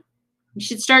great one. You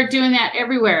should start doing that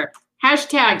everywhere.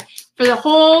 Hashtag for the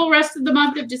whole rest of the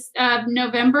month of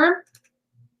November.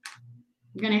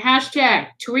 You're going to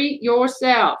 # tweet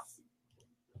yourself.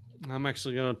 I'm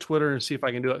actually going to Twitter and see if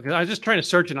I can do it. Because I was just trying to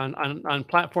search it on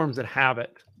platforms that have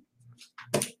it.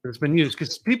 It's been used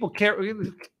because people carry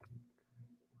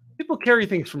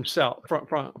things from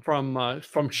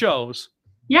shows.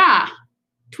 Yeah.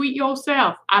 Tweet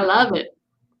yourself. I love it.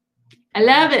 I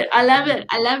love it. I love it.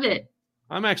 I love it.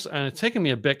 I'm actually, and it's taking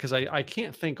me a bit because I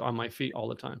can't think on my feet all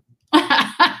the time.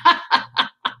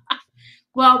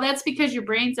 Well, that's because your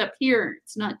brain's up here.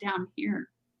 It's not down here.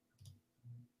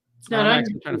 It's not I'm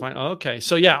actually trying to find. Okay,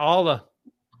 so yeah, all the.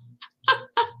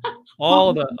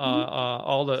 all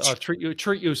the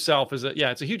treat yourself is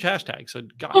it's a huge hashtag. So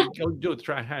go do it.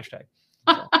 The hashtag.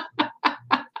 So.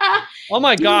 Oh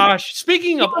my gosh.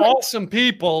 Speaking of awesome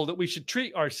people that we should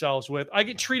treat ourselves with, I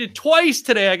get treated twice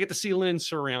today. I get to see Lynn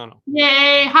Soriano.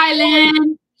 Yay. Hi,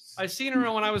 Lynn. I seen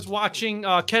her when I was watching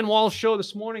Ken Wall's show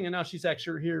this morning, and now she's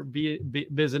actually here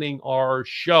visiting our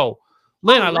show.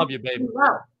 Lynn, I love you, baby.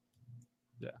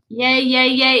 Yeah.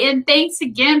 Yay. And thanks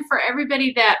again for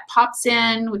everybody that pops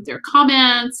in with their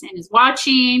comments and is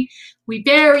watching. We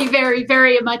very, very,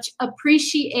 very much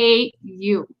appreciate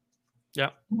you.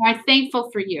 Yeah. We're thankful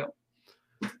for you.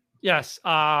 Yes.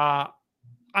 I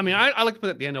mean, I like to put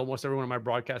at the end of almost every one of my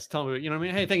broadcasts, tell me,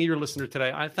 hey, thank you, you're a listener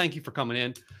today. I thank you for coming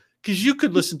in, because you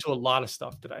could listen to a lot of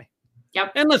stuff today.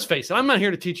 Yep. And let's face it, I'm not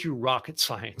here to teach you rocket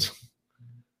science.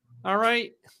 All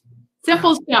right.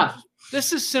 Simple stuff.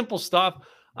 This is simple stuff.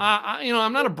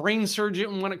 I'm not a brain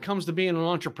surgeon when it comes to being an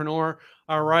entrepreneur.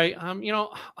 All right. I'm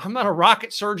not a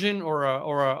rocket surgeon or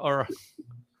a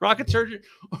rocket surgeon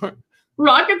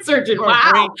rocket surgeon.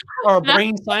 Wow. Or a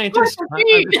brain scientist.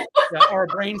 Or a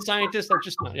brain scientist. That's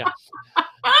just not,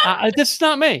 this is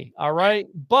not me. All right.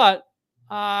 But,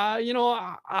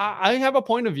 I have a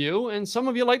point of view, and some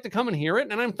of you like to come and hear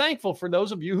it. And I'm thankful for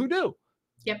those of you who do.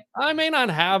 Yep. I may not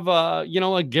have a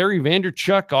Gary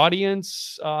Vaynerchuk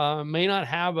audience, may not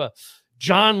have a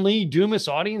John Lee Dumas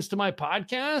audience to my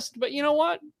podcast, but you know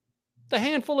what? The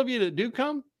handful of you that do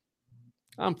come,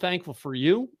 I'm thankful for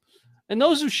you. And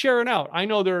those who share it out, I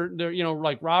know they're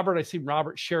like Robert. I see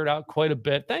Robert share it out quite a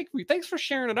bit. Thanks for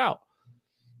sharing it out.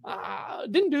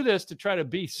 Didn't do this to try to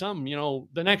be some,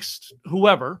 the next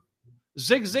whoever.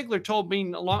 Zig Ziglar told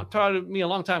me a long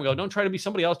time ago, don't try to be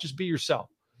somebody else, just be yourself.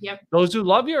 Yep. Those who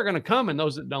love you are going to come, and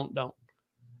those that don't. And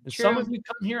True. some of you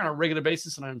come here on a regular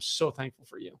basis, and I'm so thankful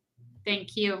for you.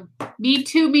 Thank you. Me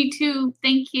too.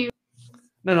 Thank you.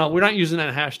 No, we're not using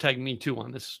that hashtag Me Too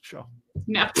on this show.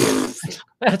 No.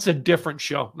 That's a different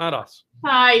show, not us.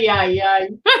 Ay.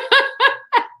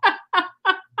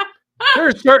 There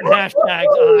are certain hashtags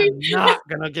I'm not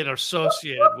going to get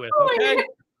associated with, okay?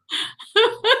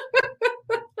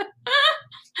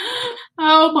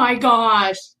 Oh my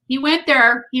gosh. He went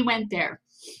there.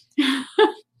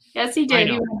 Yes, he did.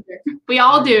 He went there. We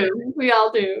all do.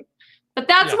 But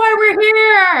that's why we're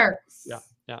here. Yeah.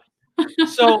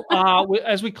 So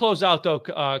as we close out, though,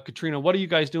 Katrina, what are you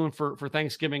guys doing for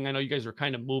Thanksgiving? I know you guys are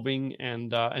kind of moving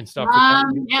and stuff.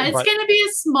 It's going to be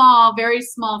a very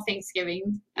small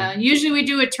Thanksgiving. Usually we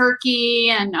do a turkey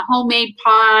and a homemade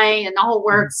pie and the whole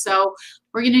works. So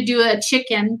we're going to do a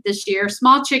chicken this year,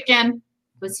 small chicken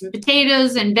with some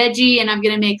potatoes and veggie, and I'm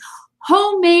going to make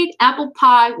homemade apple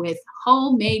pie with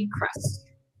homemade crust.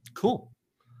 Cool.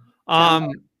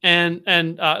 Is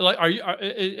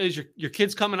your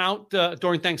kids coming out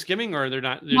during Thanksgiving, or they're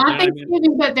not? Not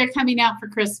Thanksgiving, but they're coming out for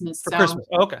Christmas. Christmas.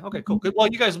 Okay, cool. Good. Well,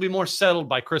 you guys will be more settled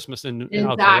by Christmas and exactly.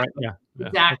 out there, right? Yeah.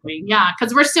 Exactly. Yeah,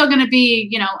 because we're still going to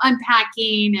be,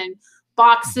 unpacking and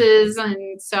boxes,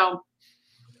 and so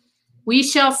we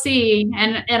shall see.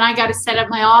 And I got to set up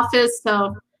my office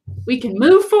so we can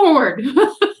move forward.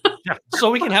 Yeah.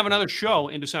 So we can have another show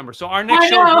in December. So our next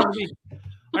show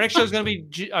is going to be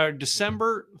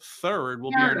December 3rd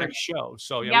will be our next show.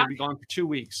 So we'll be gone for 2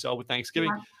 weeks. So with Thanksgiving,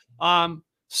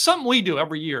 something we do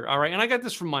every year. All right. And I got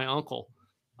this from my uncle.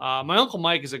 My uncle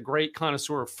Mike is a great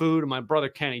connoisseur of food, and my brother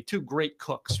Kenny, two great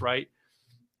cooks, right?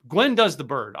 Gwen does the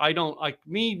bird. I don't like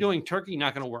me doing turkey.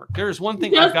 Not going to work. There's one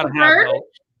thing I've got to have though.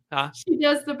 Huh? She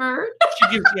does the bird.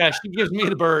 She gives me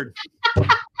the bird.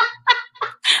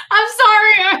 I'm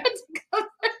sorry. I had to go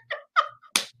there.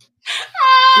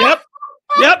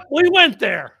 Yep, we went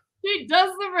there. She does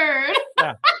the bird.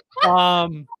 Yeah.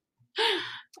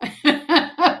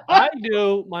 I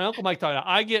do. My uncle Mike taught me.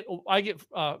 I get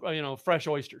fresh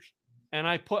oysters, and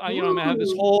I put I have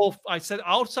this whole. I said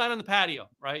outside on the patio,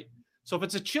 right? So if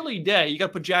it's a chilly day, you got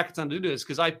to put jackets on to do this,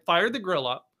 because I fired the grill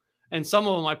up, and some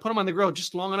of them I put them on the grill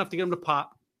just long enough to get them to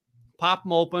pop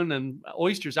them open, and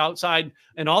oysters outside,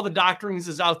 and all the doctorings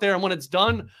is out there. And when it's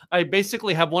done, I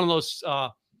basically have one of those.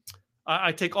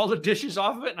 I take all the dishes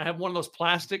off of it, and I have one of those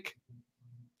plastic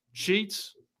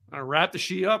sheets. I wrap the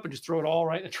sheet up and just throw it all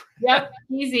right in the trash. Yep,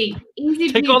 easy.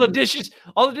 Take all the dishes.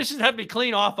 All the dishes have to be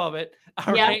clean off of it.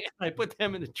 All right, and I put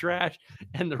them in the trash,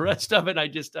 and the rest of it, I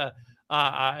just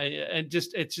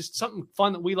it's just something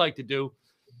fun that we like to do.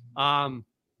 I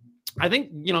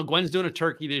think Gwen's doing a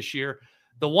turkey this year.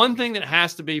 The one thing that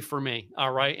has to be for me,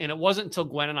 all right, and it wasn't until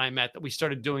Gwen and I met that we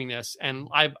started doing this, and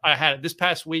I had it this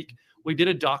past week. We did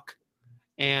a duck.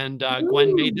 And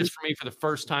Gwen made this for me for the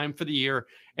first time for the year,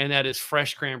 and that is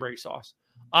fresh cranberry sauce.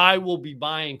 I will be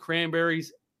buying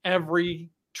cranberries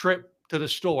every trip to the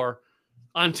store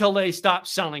until they stop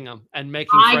selling them and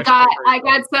making. I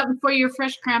got something for your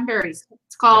fresh cranberries.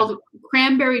 It's called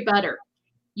cranberry butter.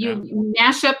 You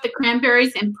mash up the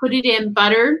cranberries and put it in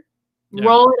butter.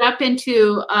 Roll it up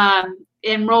into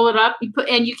and roll it up.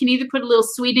 You can either put a little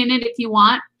sweet in it if you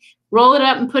want. Roll it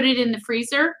up and put it in the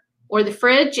freezer or the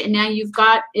fridge, and now you've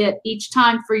got it each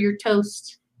time for your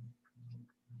toast.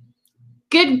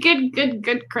 Good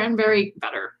cranberry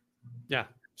butter. Yeah.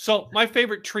 So my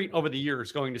favorite treat over the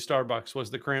years going to Starbucks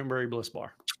was the Cranberry Bliss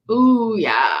Bar. Ooh,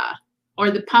 yeah. Or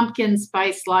the pumpkin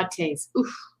spice lattes.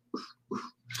 Oof.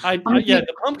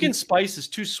 The pumpkin spice is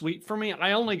too sweet for me.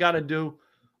 I only got to do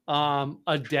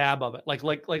a dab of it, like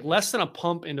less than a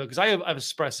pump into it, because I have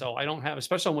espresso. I don't have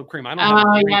espresso and whipped cream. I don't.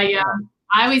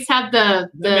 I always have the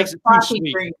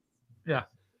coffee cream. Yeah.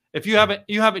 If you have it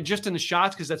just in the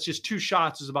shots, because that's just 2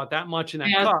 shots is about that much in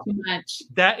that cup. Too much.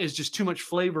 That is just too much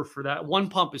flavor for that. 1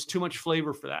 pump is too much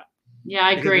flavor for that. Yeah,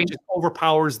 I agree. It just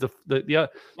overpowers the so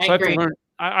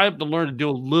I have to learn to do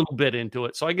a little bit into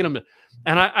it. So I get them to,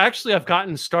 and I've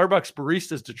gotten Starbucks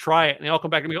baristas to try it, and they all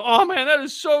come back and go, "Oh man, that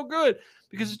is so good,"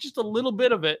 because it's just a little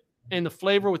bit of it, and the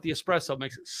flavor with the espresso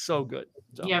makes it so good.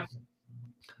 So, yeah.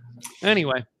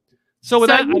 Anyway, so with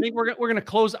that, I think we're gonna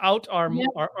close out our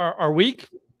week,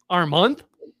 our month.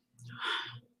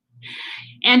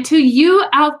 And to you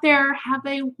out there, have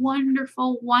a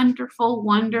wonderful, wonderful,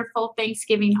 wonderful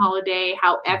Thanksgiving holiday,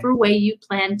 however way you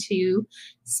plan to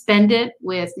spend it,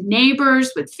 with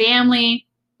neighbors, with family,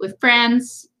 with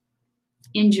friends.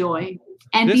 Enjoy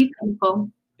and be thankful.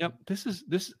 Yep.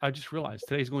 This. I just realized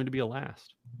today's going to be a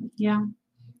last. Yeah.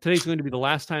 Today's going to be the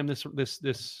last time this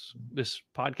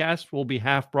podcast will be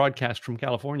half broadcast from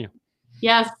California.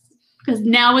 Yes, because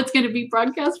now it's going to be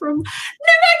broadcast from New Mexico.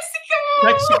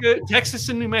 Texas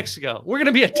and New Mexico. We're going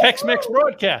to be a Tex-Mex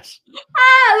broadcast.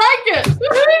 I like it.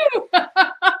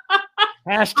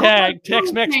 Hashtag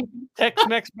Tex-Mex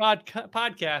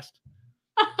podcast.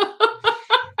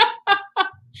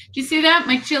 Do you see that?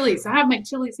 My chilies. I have my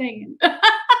chilies hanging.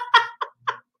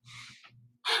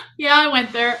 Yeah, I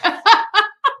went there.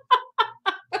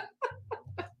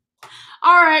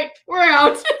 All right, we're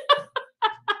out.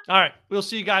 All right, we'll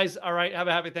see you guys. All right, have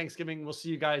a happy Thanksgiving. We'll see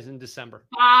you guys in December.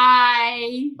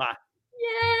 Bye. Bye.